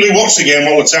 people who watch the game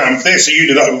all the time, if they see you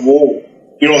do that, whoa,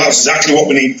 that's exactly what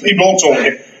we need. People all told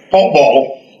me, pop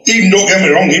ball. Even don't get me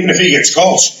wrong, even if he gets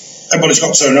caught, everybody's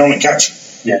got to turn around and catch.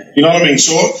 Yeah. You know what I mean?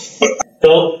 So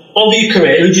over your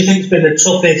career, who do you think's been the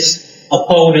toughest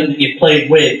opponent that you've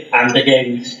played with and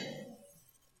against?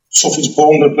 Toughest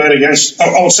opponent I've played against?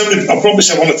 I'll probably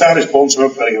say one of the hardest opponents I've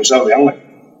ever played against, Ellie Hanley.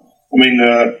 I mean,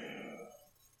 a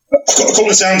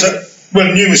couple of times,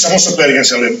 numerous, I must have played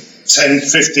against Ellie 10,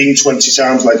 15, 20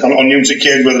 times, like on numerous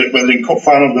occasions, whether in cup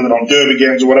finals, whether on derby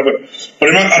games or whatever. But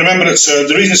I remember that,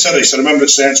 the reason I said this, I remember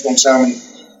at Saints one time,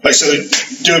 like I said,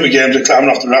 derby games, they're climbing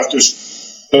off the rafters.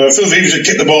 Phil Vevers had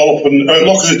kicked the ball up, and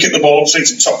Lockers had kicked the ball up,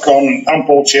 seated top corner, and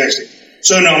Paul chased it.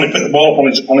 Turned around and picked the ball up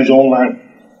on his own line.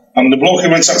 And the bloke who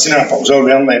went acting up, was over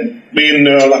the lane. Me and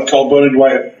a lad called Bernard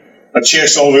Dwyer had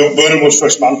chased all the way up. Bernard was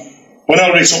first man. When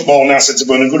I reached up ball, and I said to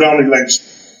Bernard, go down his legs.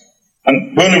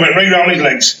 And Bernard went right down his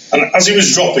legs. And as he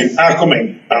was dropping, I come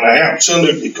in, and I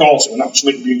absolutely caught him, an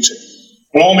absolute beauty.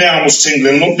 And all my arm was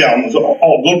tingling, looked down, and thought,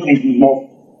 blood coming from his mouth.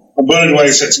 And Bernard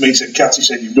Dwyer said to me, he said, Cat, he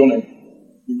said, you've done him.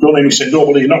 He said, don't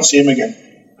believe, not see him again.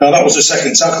 Now that was the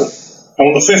second tackle. And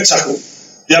on the 5th tackle,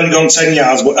 they hadn't gone 10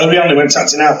 yards, but Ellie Hanley went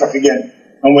acting half-back again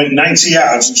and went 90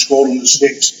 yards and scored under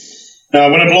 6.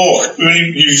 Now when a bloke,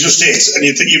 when you just hit and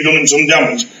you think you've done him some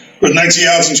damage, with 90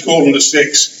 yards and scored under 6,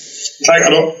 it's like, I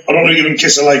don't want to give him a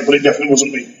kiss of life, but it definitely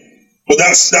wasn't me. But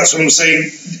that's what I'm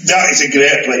saying. That is a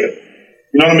great player.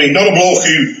 You know what I mean? Not a bloke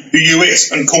who you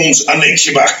hit and comes and nicks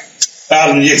you back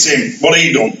harder than you hit him. What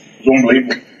he done was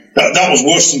unbelievable. That was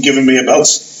worse than giving me a belt.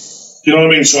 You know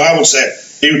what I mean? So I would say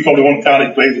he was probably one of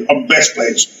the players, best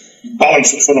players.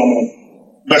 Balance was phenomenal.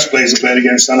 Best players I played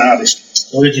against and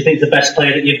hardest. Or did you think the best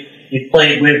player that you've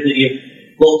played with, that you've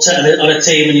looked at on a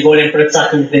team and you're going in for an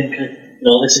attack and you think,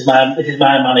 this is my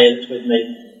man here that's with me?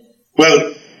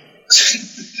 Well,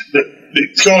 they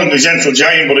call him the gentle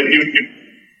giant, but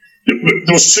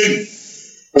there was 2.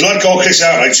 There's a lad called Chris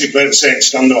Hartwright who played at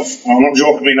Saints standoff. I'm not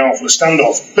joking me now for the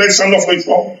standoff. Played standoff like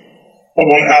that.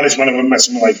 Probably one of the hardest men I've ever met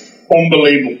in my life.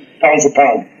 Unbelievable. Pound for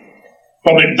pound.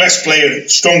 Probably best player,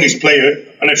 strongest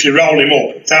player, and if you round him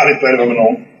up, hardest player I've ever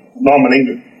known. Norman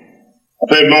Ingham. I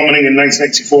played with Norman Ingham in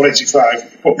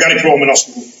 1984-85. Put Gary Crome in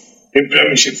hospital in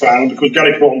Premiership final because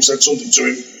Gary Crome said something to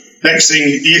him. Next thing,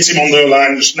 he hit him on the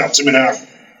line, just snapped him in half.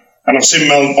 And I've seen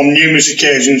him on numerous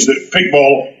occasions that pick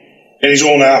ball in his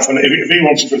own half, and if he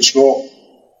wanted to score,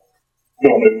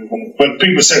 but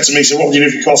people said to me, what would you do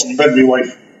if you caught him in bed with your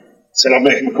wife? I said, I'd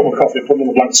make him a cup of coffee and put him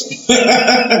on the blankets on.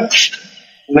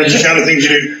 And that's the kind of things you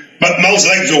do. But Mal's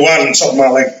legs were wide on the top of my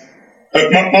leg.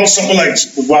 Mal's top of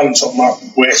legs was wide on top of my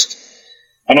waist.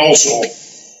 And also,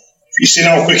 if you seen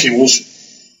how quick he was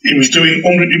doing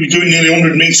nearly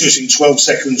 100 metres in 12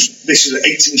 seconds. This is an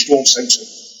 18-stone centre.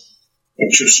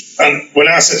 And when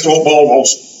I said throw ball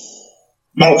balls,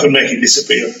 Malcolm make it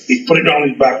disappear. He'd put it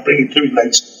round his back, bring it to his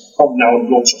legs, come now and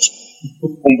go to us.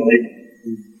 Unbelievable.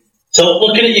 So,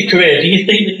 looking at your career, do you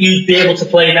think that you'd be able to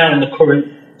play now in the current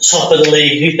top of the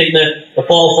league? Do you think that the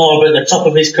Paul Forward at the top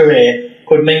of his career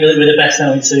could mingle it with the best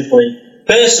now in Super League?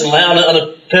 Personally, on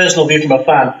a personal view from a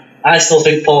fan, I still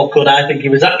think Paul could. I think he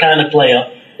was that kind of player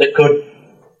that could.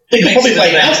 He could probably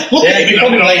play now. Look, he could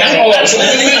probably play now. With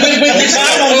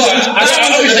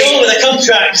the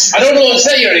contracts. I don't know what to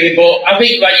say or anything, but I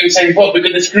think, like you were saying before,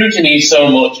 because the scrutiny is so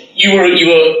much, you were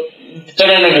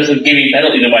synonymous with giving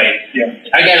penalties away. Yeah.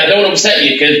 Again, I don't upset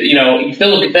you because you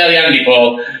still look fairly handy,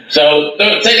 Paul. So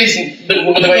don't take this with the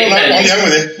way it's meant.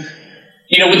 With it.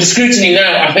 With the scrutiny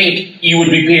now, I think you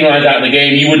would be penalised out of the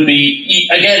game. You would be,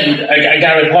 again, a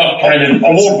Gareth Hock kind of... I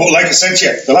would, but like I said to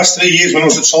you, the last 3 years when I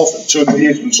was at Salford, 2 or 3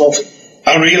 years when Salford,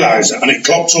 I realised it, and it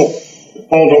clocked up.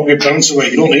 Paul, don't give penalties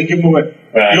away. You don't need to give them away.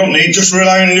 Right. You don't need, just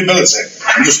rely on your ability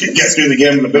and just get through the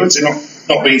game with ability, not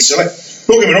being silly.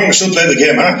 Don't get me wrong, I still play the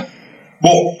game hard,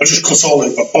 but I just cut all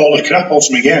the crap out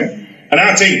of my game. And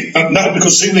I think that was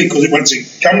because Super League, because it went to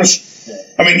cameras.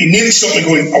 I mean, it nearly stopped me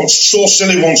going. I was so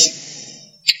silly once.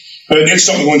 It nearly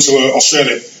stopped me going to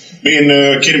Australia. Me and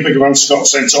Kieran Pickavant got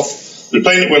sent off. We were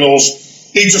playing at Willows.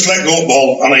 He just let go of the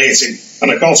ball, and I hit him.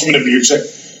 And I called him in a beauty.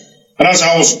 And as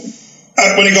I was,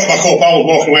 when he got back up, I was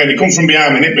walking away, and he come from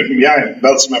behind me, and hit me from behind,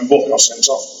 belted me, and both got sent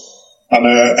off. And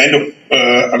I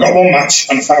got 1 match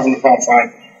and a £500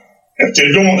 fine. If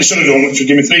they'd done what they should have done, which would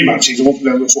give me 3 matches, I wouldn't be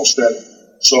able to go to Australia.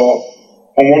 So,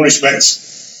 on one respect,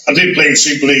 I did play in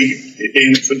Super League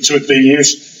for 2 or 3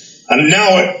 years, and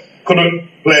now I couldn't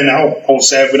play now, I would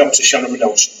say, without a shadow of a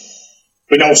doubt.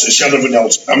 Without a shadow of a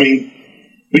doubt. I mean,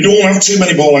 we don't have too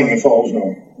many ball hanging forwards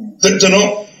now.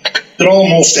 They're all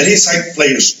more steady type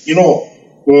players, Don't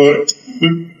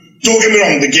get me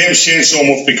wrong, the game's changed so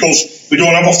much because we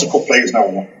don't have off-the-cuff players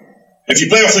now. If you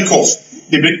play off the cuff,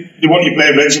 they want you to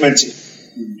play regimented.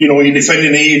 You're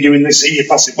defending here, you're doing this here, you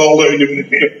pass the ball there, you're doing it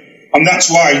here. And that's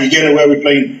why you get away with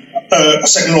playing a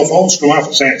second row forward scrum half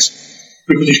a sense,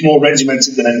 because it's more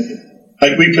regimented than anything.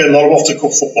 Like, we played a lot of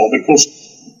off-the-cuff football because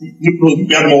we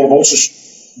had more about us.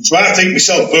 So I think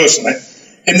myself personally,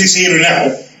 in this era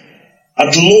now,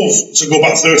 I'd love to go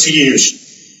back 30 years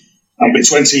and be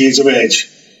 20 years of age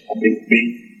and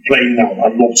be playing now.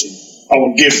 I'd love to. I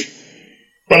wouldn't give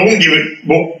it,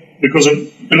 but because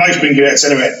my life's been great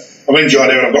anyway. I've enjoyed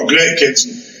it. I've got great kids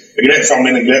and a great family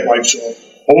and a great wife, so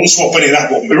I wouldn't swap any of that.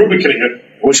 But my rugby career,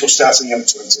 I wish I was starting at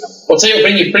 20 now. Well, tell you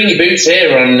what, bring your boots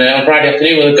here on Friday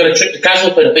afternoon. We've got a trip to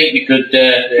Castleford. I think we could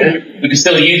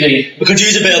still use it. We could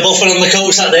use a bit of buffer on the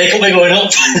coach that day. Could be going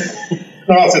up.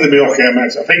 No, I think they'll be okay,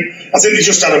 mate. I think they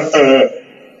just had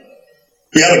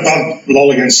we had a bad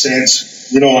lull against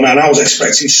Saints, and I was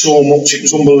expecting so much. It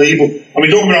was unbelievable. I mean,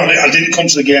 don't get me wrong, I didn't come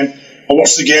to the game. I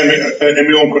watched the game in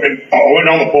my own. I went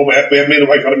down the pub. Me and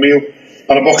the wife had a meal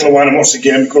and a bottle of wine and watched the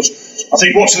game, because I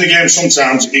think watching the game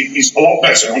sometimes is a lot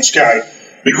better on Sky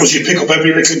because you pick up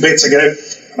every little bit again.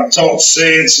 And I thought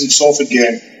Saints and Salford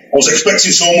game, I was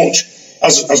expecting so much,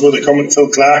 as were the commentator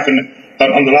Phil Clark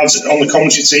and the lads on the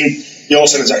commentary team. They all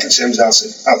said exactly the same as I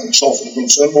said. I think Salford have done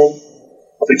so well.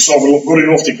 I think Salford looked good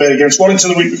enough to play against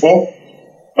Warrington the week before.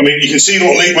 I mean, you can see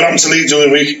what happened to Leeds the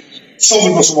other week.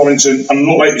 Salford got to Warrington and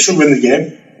looked like they should win the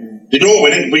game. They don't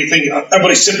win it, but you think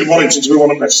everybody's tipping Warrington to be one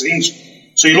of the best teams.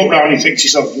 So you look round and you think to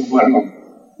yourself, well,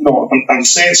 no. And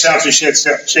Saints started to shake a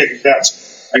cat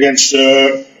against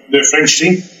the French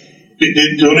team. They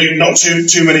don't even not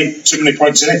too many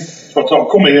points in it. So I thought,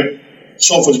 come here,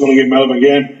 Salford's going to give them a hell of a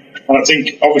game. And I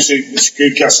think, obviously, Mr.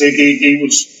 Goodcastle, he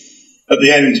was, at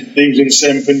the end, he was in the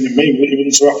same opinion as me. He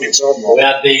wasn't so happy at all. We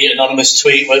had the anonymous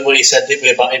tweet where he said, didn't we,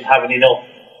 about him having enough.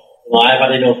 Well, I've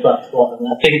had enough, that's what. And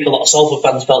I think a lot of Salford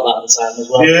fans felt that at the time as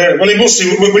well. Yeah, well, he must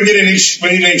have. When you're in his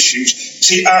shoes,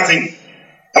 see, I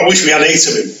wish we had 8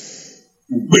 of him.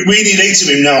 We need 8 of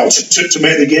him now to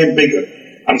make the game bigger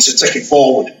and to take it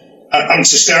forward. And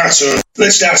to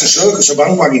let's start a circus, a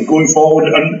bandwagon going forward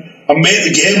and make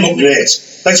the game look great.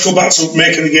 Let's go back to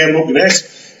making the game look great.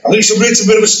 I think it's a bit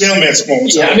of a stalemate at the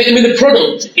moment. Yeah, I mean the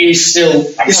product is still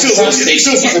fantastic. It's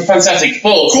a fantastic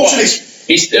sport. Of course it is.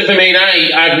 I mean,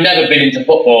 I've never been into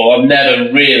football. I've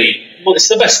never really. Well, it's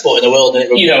the best sport in the world, isn't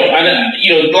it?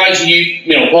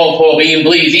 Like Paul Forbes, Ian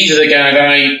Blease, these are the guys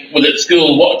I was at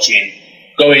school watching,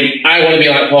 going, I want to be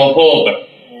like Paul Forbes,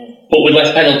 but with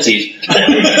less penalties.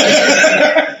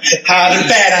 Hard and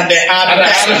fair, Andy. Hard and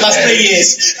fair. Last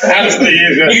 3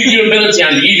 years. Use your ability,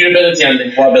 Andy. Use your ability,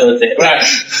 Andy. For ability. Right.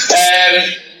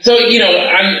 So,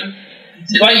 and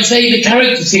like you say, the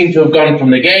characters seem to have gone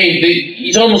from the game.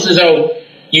 It's almost as though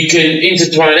you can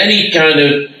intertwine any kind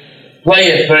of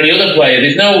player for any other player.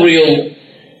 There's no real...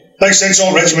 Like I said, it's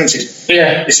all regimented.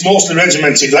 Yeah. It's mostly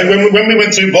regimented. Like when we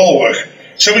went through ball work,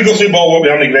 so we go through ball work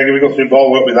with Andy Gregor, we go through ball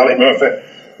work with Ali Murphy,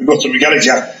 we go through with Gary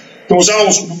Jack. We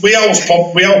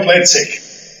all played tick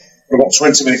for about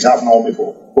 20 minutes, half an hour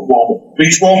before warm up. We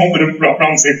each warm up with a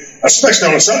round field, especially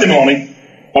on a Saturday morning,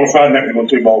 on a Friday night we go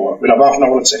through ball work. We'd have half an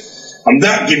hour of tick. And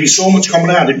that gives you so much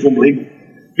camaraderie, it's unbelievable.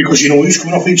 Because you know who's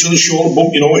coming off each other's shoulder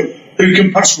bump, you know who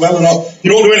can pass well or not. You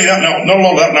don't do any of that now, not a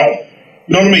lot of that now.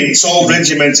 You know what I mean? It's all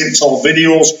regimented, it's all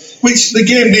videos, which the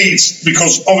game needs,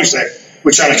 because obviously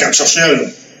we're trying to catch Australia,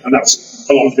 and that's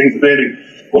a lot of things that they do.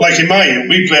 But like in my year,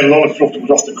 we played a lot of stuff that was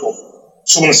off the cuff.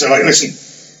 Someone would say, like, listen,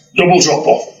 double drop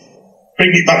off,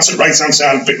 bring it back to the right hand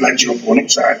side and pick legs you up one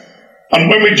upside. And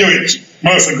when we do it,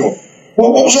 Murphy go,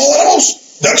 what was all that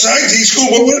else? That's right, he's cool.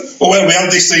 Well, we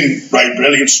had this thing, right,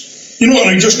 brilliant. You know what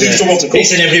I mean? Just do stuff off the cuff. It's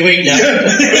in every week now. Yeah,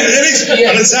 it is. Yeah.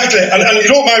 And exactly. And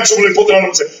you don't mind someone who put it on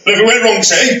and say, but if it went wrong,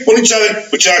 say, hey, what did you try?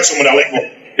 We tried someone, Alec.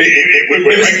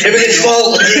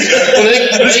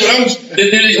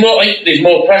 There's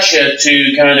more pressure to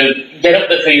kind of get up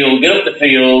the field,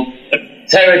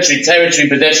 territory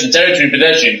possession.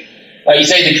 Like you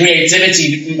say, the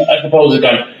creativity, I suppose, has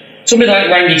gone. Somebody like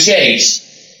Randy Chase,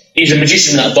 he's a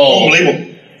magician with that ball. Unbelievable.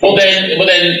 But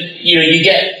then you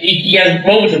get he has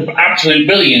moments of absolute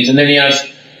brilliance, and then he has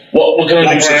what we're going to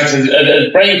pronounce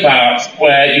as brain parts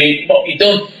where what you've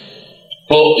done.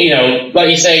 But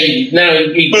like you say, now.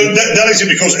 Well, that is it,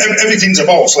 because everything's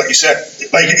about, like you said,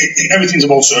 everything's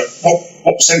about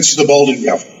what percentage of the ball did we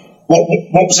have?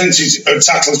 What percentage of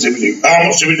tackles did we do? How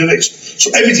much did we do this? So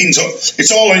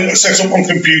it's all set up on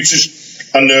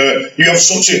computers, and you have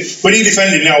when you're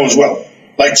defending now as well,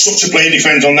 like such a player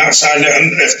defends on that side,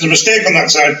 and if there's a mistake on that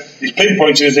side, he's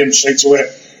pinpointing him straight away.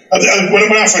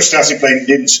 When I first started playing,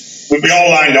 we'd be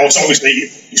all lined out. Obviously, you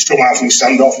scrum out and you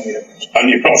stand off, and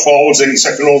you put forwards in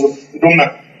second row. We've done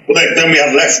that. But then we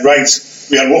had left, right.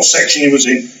 We had what section he was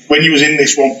in. When he was in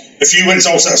this one, if you went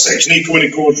out that section, he'd come in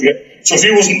and cover for you. So if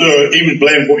he wasn't there, he would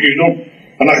blame what you'd done.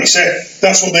 And like you said,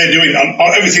 that's what they're doing. And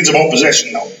everything's about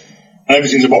possession now, and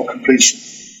everything's about completion.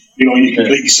 You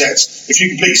complete your sets. If you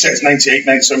complete your sets 98,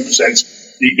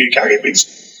 97%, you can't get beat.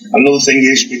 Another thing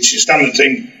is, which is a standard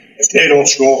thing, if they don't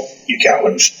score, you can't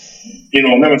lose. Them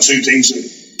are two things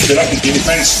that happen in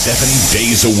defence. 7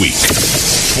 days a week,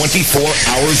 24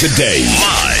 hours a day.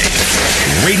 Live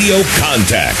Radio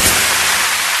Contact.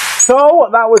 So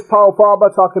that was Paul Farber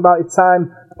talking about his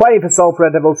time playing for Salford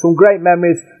Red Devils. Some great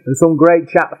memories and some great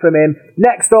chat from him.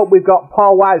 Next up, we've got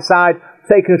Paul Whiteside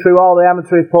taking us through all the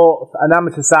amateur reports and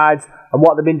amateur sides and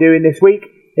what they've been doing this week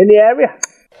in the area.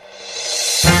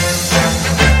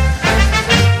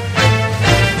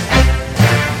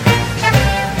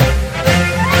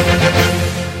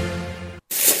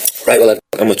 Right, well,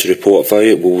 amateur report for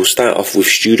you. We'll start off with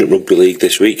Student Rugby League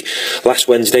this week. Last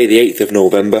Wednesday, the 8th of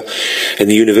November, in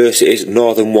the University's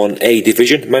Northern 1A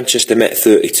Division, Manchester met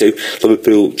 32,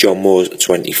 Liverpool John Moores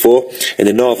 24. In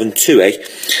the Northern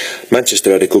 2A,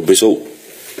 Manchester had a good result.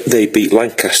 They beat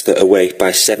Lancaster away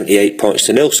by 78 points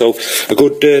to 0. So a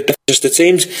good Manchester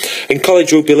teams. In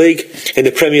College Rugby League, in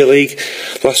the Premier League,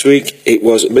 last week it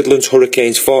was Midlands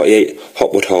Hurricanes 48,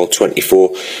 Hotwood Hall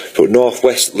 24. But North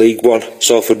West League 1,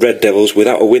 Salford Red Devils,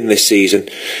 without a win this season,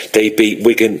 they beat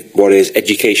Wigan Warriors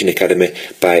Education Academy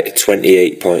by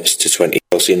 28 points to 20.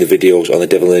 I've seen the videos on the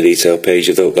Devil in the Detail page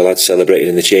of the lads celebrating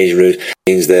in the changing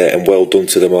rooms there, and well done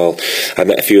to them all. I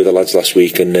met a few of the lads last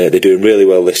week, and they're doing really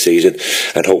well this season,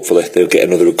 and hopefully they'll get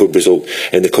another good result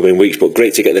in the coming weeks. But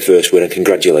great to get the first win, and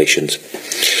congratulations.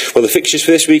 Well, the fixtures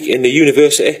for this week in the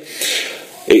University,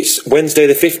 it's Wednesday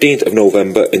the 15th of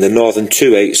November in the Northern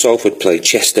 2A. Salford play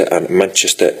Chester and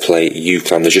Manchester play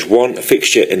UCLan. There's just one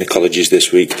fixture in the colleges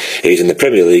this week. It is in the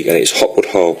Premier League, and it's Hotwood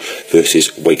Hall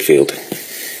versus Wakefield.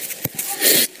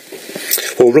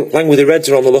 Well, Langworthy Reds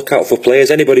are on the lookout for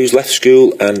players. Anybody who's left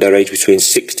school and are aged between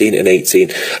 16 and 18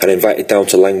 are invited down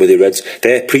to Langworthy Reds.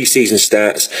 Their pre-season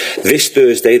starts this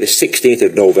Thursday, the 16th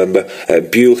of November,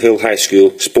 at Buell Hill High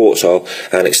School Sports Hall,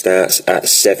 and it starts at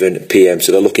 7 p.m.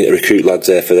 So they're looking to recruit lads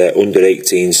there for their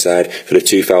under-18 side for the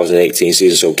 2018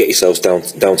 season, so get yourselves down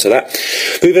to that.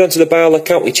 Moving on to the Barlow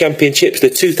County Championships, the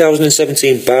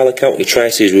 2017 Barlow County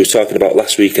Tri-Series we were talking about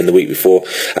last week and the week before.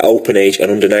 At open age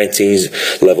and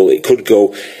under-19s level, it could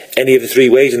go any of the three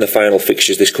ways in the final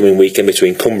fixtures this coming weekend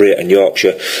between Cumbria and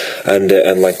Yorkshire and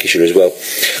Lancashire as well.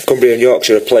 Cumbria and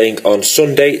Yorkshire are playing on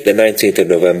Sunday, the 19th of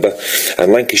November,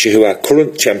 and Lancashire, who are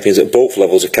current champions at both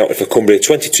levels, accounted for Cumbria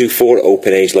 22-4 at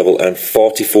open age level and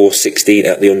 44-16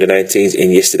 at the under-19s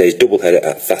in yesterday's doubleheader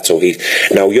at Thatto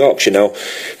Heath. Now Yorkshire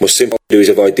must simply do is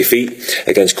avoid defeat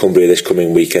against Cumbria this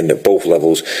coming weekend at both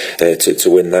levels to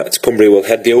win that. Cumbria will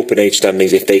head the open age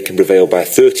standings if they can prevail by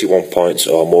 31 points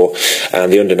or more,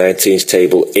 and the under-19s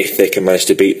table if they can manage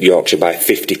to beat Yorkshire by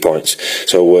 50 points.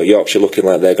 So Yorkshire looking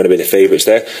like they're going to be the favourites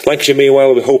there. Lancashire meanwhile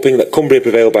will be hoping that Cumbria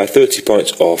prevail by 30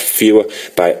 points or fewer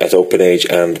at open age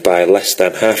and by less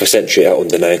than half a century at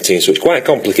under-19. So it's quite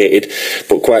complicated,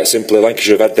 but quite simply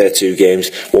Lancashire have had their two games,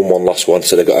 won one, lost one,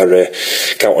 so they've got to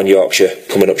count on Yorkshire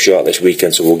coming up short this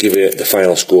weekend. So we'll give you the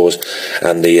final scores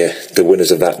and the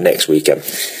winners of that next weekend.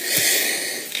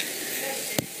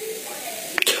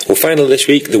 Well, finally this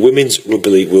week, the Women's Rugby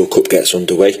League World Cup gets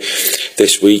underway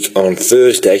this week on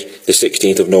Thursday, the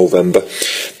 16th of November.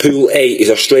 Pool A is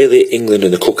Australia, England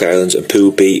and the Cook Islands, and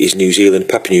Pool B is New Zealand,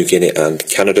 Papua New Guinea and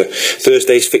Canada.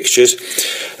 Thursday's fixtures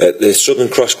at the Southern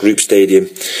Cross Group Stadium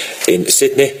in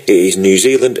Sydney. It is New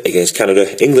Zealand against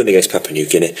Canada, England against Papua New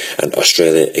Guinea and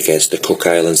Australia against the Cook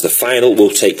Islands. The final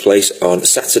will take place on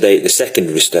Saturday, the 2nd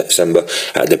of December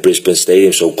at the Brisbane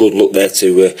Stadium. So good luck there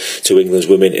to England's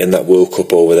women in that World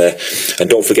Cup over there. And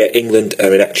don't forget, England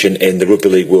are in action in the Rugby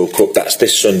League World Cup. That's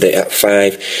this Sunday at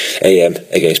 5 a.m.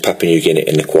 against Papua New Guinea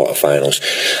in the quarterfinals.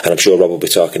 And I'm sure Rob will be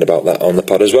talking about that on the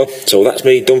pod as well. So that's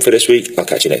me done for this week. I'll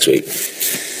catch you next week.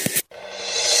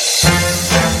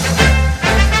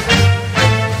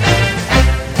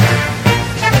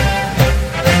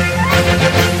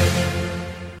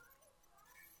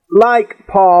 Like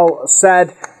Paul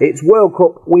said, it's World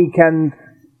Cup weekend.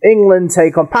 England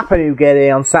take on Papua New Guinea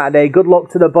on Saturday. Good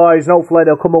luck to the boys, and hopefully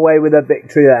they'll come away with a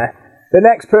victory there. The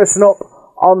next person up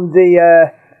on the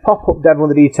Pop-Up Devil in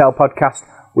the Detail podcast,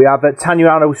 we have Tanya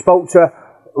Anna, who spoke to her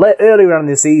earlier on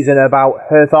in the season about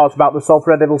her thoughts about the Salford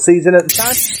Red Devil season at the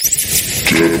time.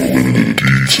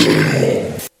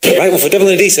 Right, well, for Devil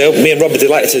in the Detail, me and Rob are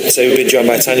delighted to be joined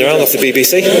by Tanya Allen off the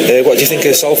BBC. What do you think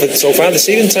of Salford so far this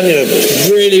season, Tanya?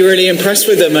 Really, really impressed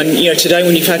with them. And today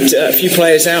when you've had a few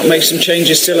players out, make some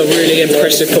changes, still a really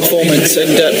impressive performance.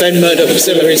 And Ben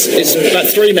Murdoch-Vasilla is about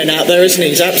 3 men out there, isn't he?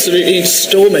 He's absolutely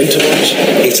storming to watch.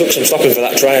 He took some stopping for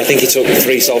that try. I think he took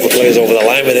 3 Salford players over the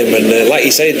line with him. And like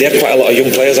you said, they had quite a lot of young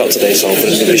players out today,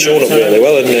 Salford. They've shown up really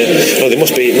well, and they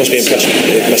must be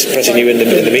impressing you in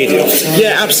the media.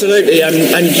 Yeah, absolutely.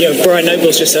 And Brian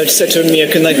Nobles just said to him,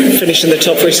 can they finish in the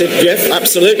top 3? He said, yeah,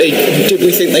 absolutely. Did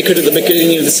we think they could at the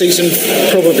beginning of the season?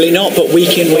 Probably not, but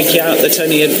week in, week out, they're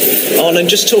turning it on. And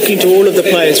just talking to all of the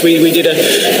players, we did a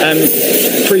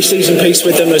pre-season piece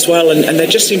with them as well, and there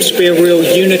just seems to be a real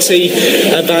unity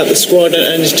about the squad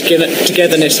and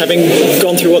togetherness, having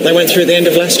gone through what they went through at the end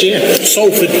of last year.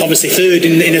 Salford, obviously third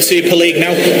in the Super League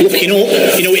now, looking up.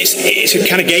 It's a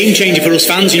kind of game changer for us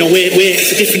fans.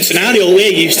 It's a different scenario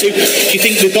we're used to. Do you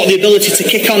think we've got the ability to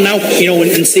kick on now,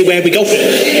 and see where we go?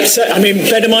 So,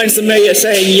 better minds than me are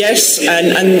saying yes,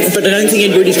 but I don't think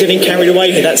anybody's getting carried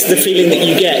away here. That's the feeling that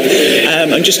you get.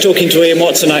 And just talking to Ian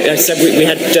Watson, I said we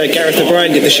had Gareth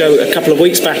O'Brien did the show a couple of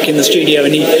weeks back in the studio,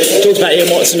 and he talked about Ian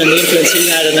Watson and the influence he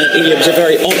had, and that he was a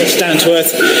very honest,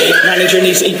 down-to-earth manager, and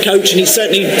he coached, and he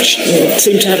certainly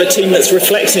seemed to have a team that's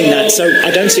reflecting that. So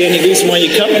I don't see any reason why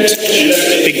you can't.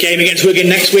 Big game against Wigan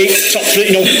next week. Top,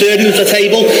 third of the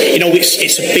table.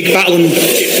 It's a big battle. And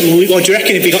what do you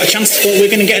reckon if you got a chance to go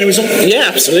Wigan and get a result? Yeah,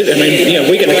 absolutely.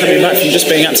 Wigan are coming back from just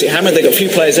being absolutely hammered. They got a few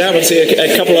players out. Obviously,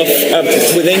 a couple of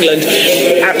with England.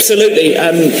 Absolutely.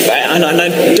 And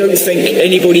I don't think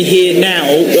anybody here now.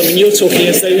 You're talking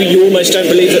as though you almost don't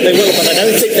believe that they will. But I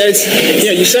don't think there's.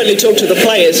 You certainly talk to the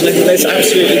players, and I think there's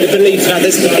absolutely the belief. Now,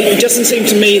 it doesn't seem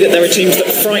to me that there are teams that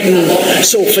frighten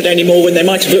Salford anymore when they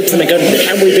might have looked at them and gone,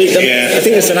 "Can we beat them?" Yeah. I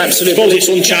think it's an absolute. I suppose it's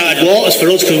uncharted waters for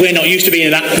us because we're not used to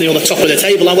being at that, the top of the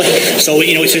table, are we? So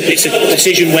it's a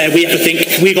decision where we have to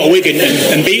think we got Wigan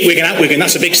and beat Wigan at Wigan.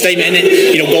 That's a big statement, isn't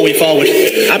it? Going forward.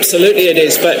 Absolutely, it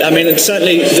is. But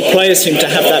certainly the players seem to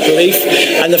have that belief,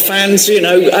 and the fans.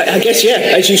 I guess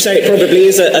as you say, it probably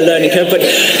is a learning curve. But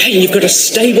hey, you've got a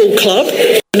stable club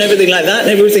and everything like that,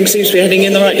 and everything seems to be heading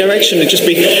in the right direction. It just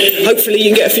hopefully you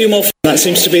can get a few more. That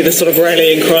seems to be the sort of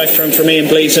rallying cry from Ian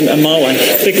Blees and Marwan.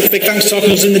 Big thanks to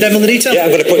talking us in the Devil in the Detail. Yeah, I'm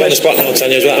going to put you on the spot now,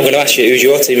 Tanya, as well. I'm going to ask you, who's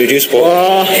your team, who do you support?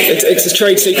 It's a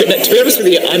trade secret. To be honest with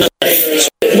you, I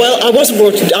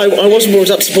wasn't brought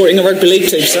up supporting a rugby league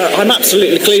team, so I'm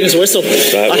absolutely clean as a whistle.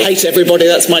 I hate everybody.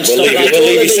 That's my We'll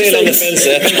leave you sitting on the fence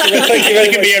there. Thank you very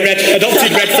much. You can be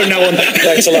adopted red from now on.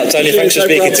 Thanks a lot, Tanya. Thanks for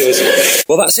speaking to us.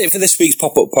 Well, that's it for this week's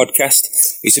Pop-Up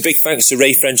podcast. It's a big thanks to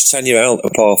Ray French, Tanya L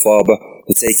and Paul Farber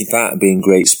for taking part and being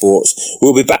great sports.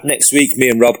 We'll be back next week, me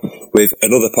and Rob, with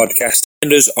another podcast.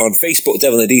 Find us on Facebook,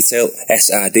 Devil in the Detail,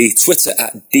 SRD, Twitter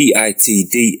at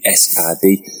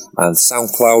DITDSRD, and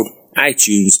SoundCloud,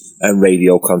 iTunes, and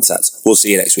Radio Contact. We'll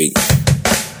see you next week.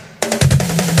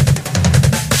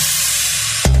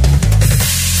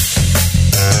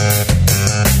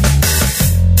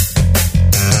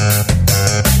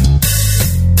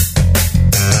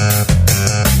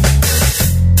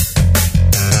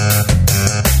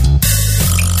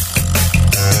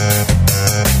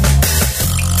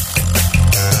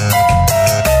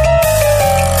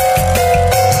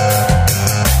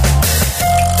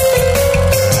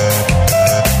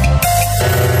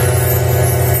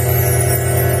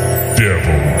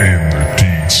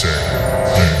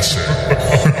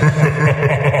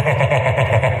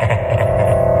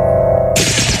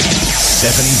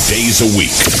 Days a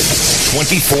week,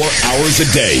 24 hours a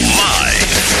day.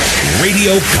 Live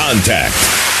Radio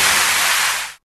Contact.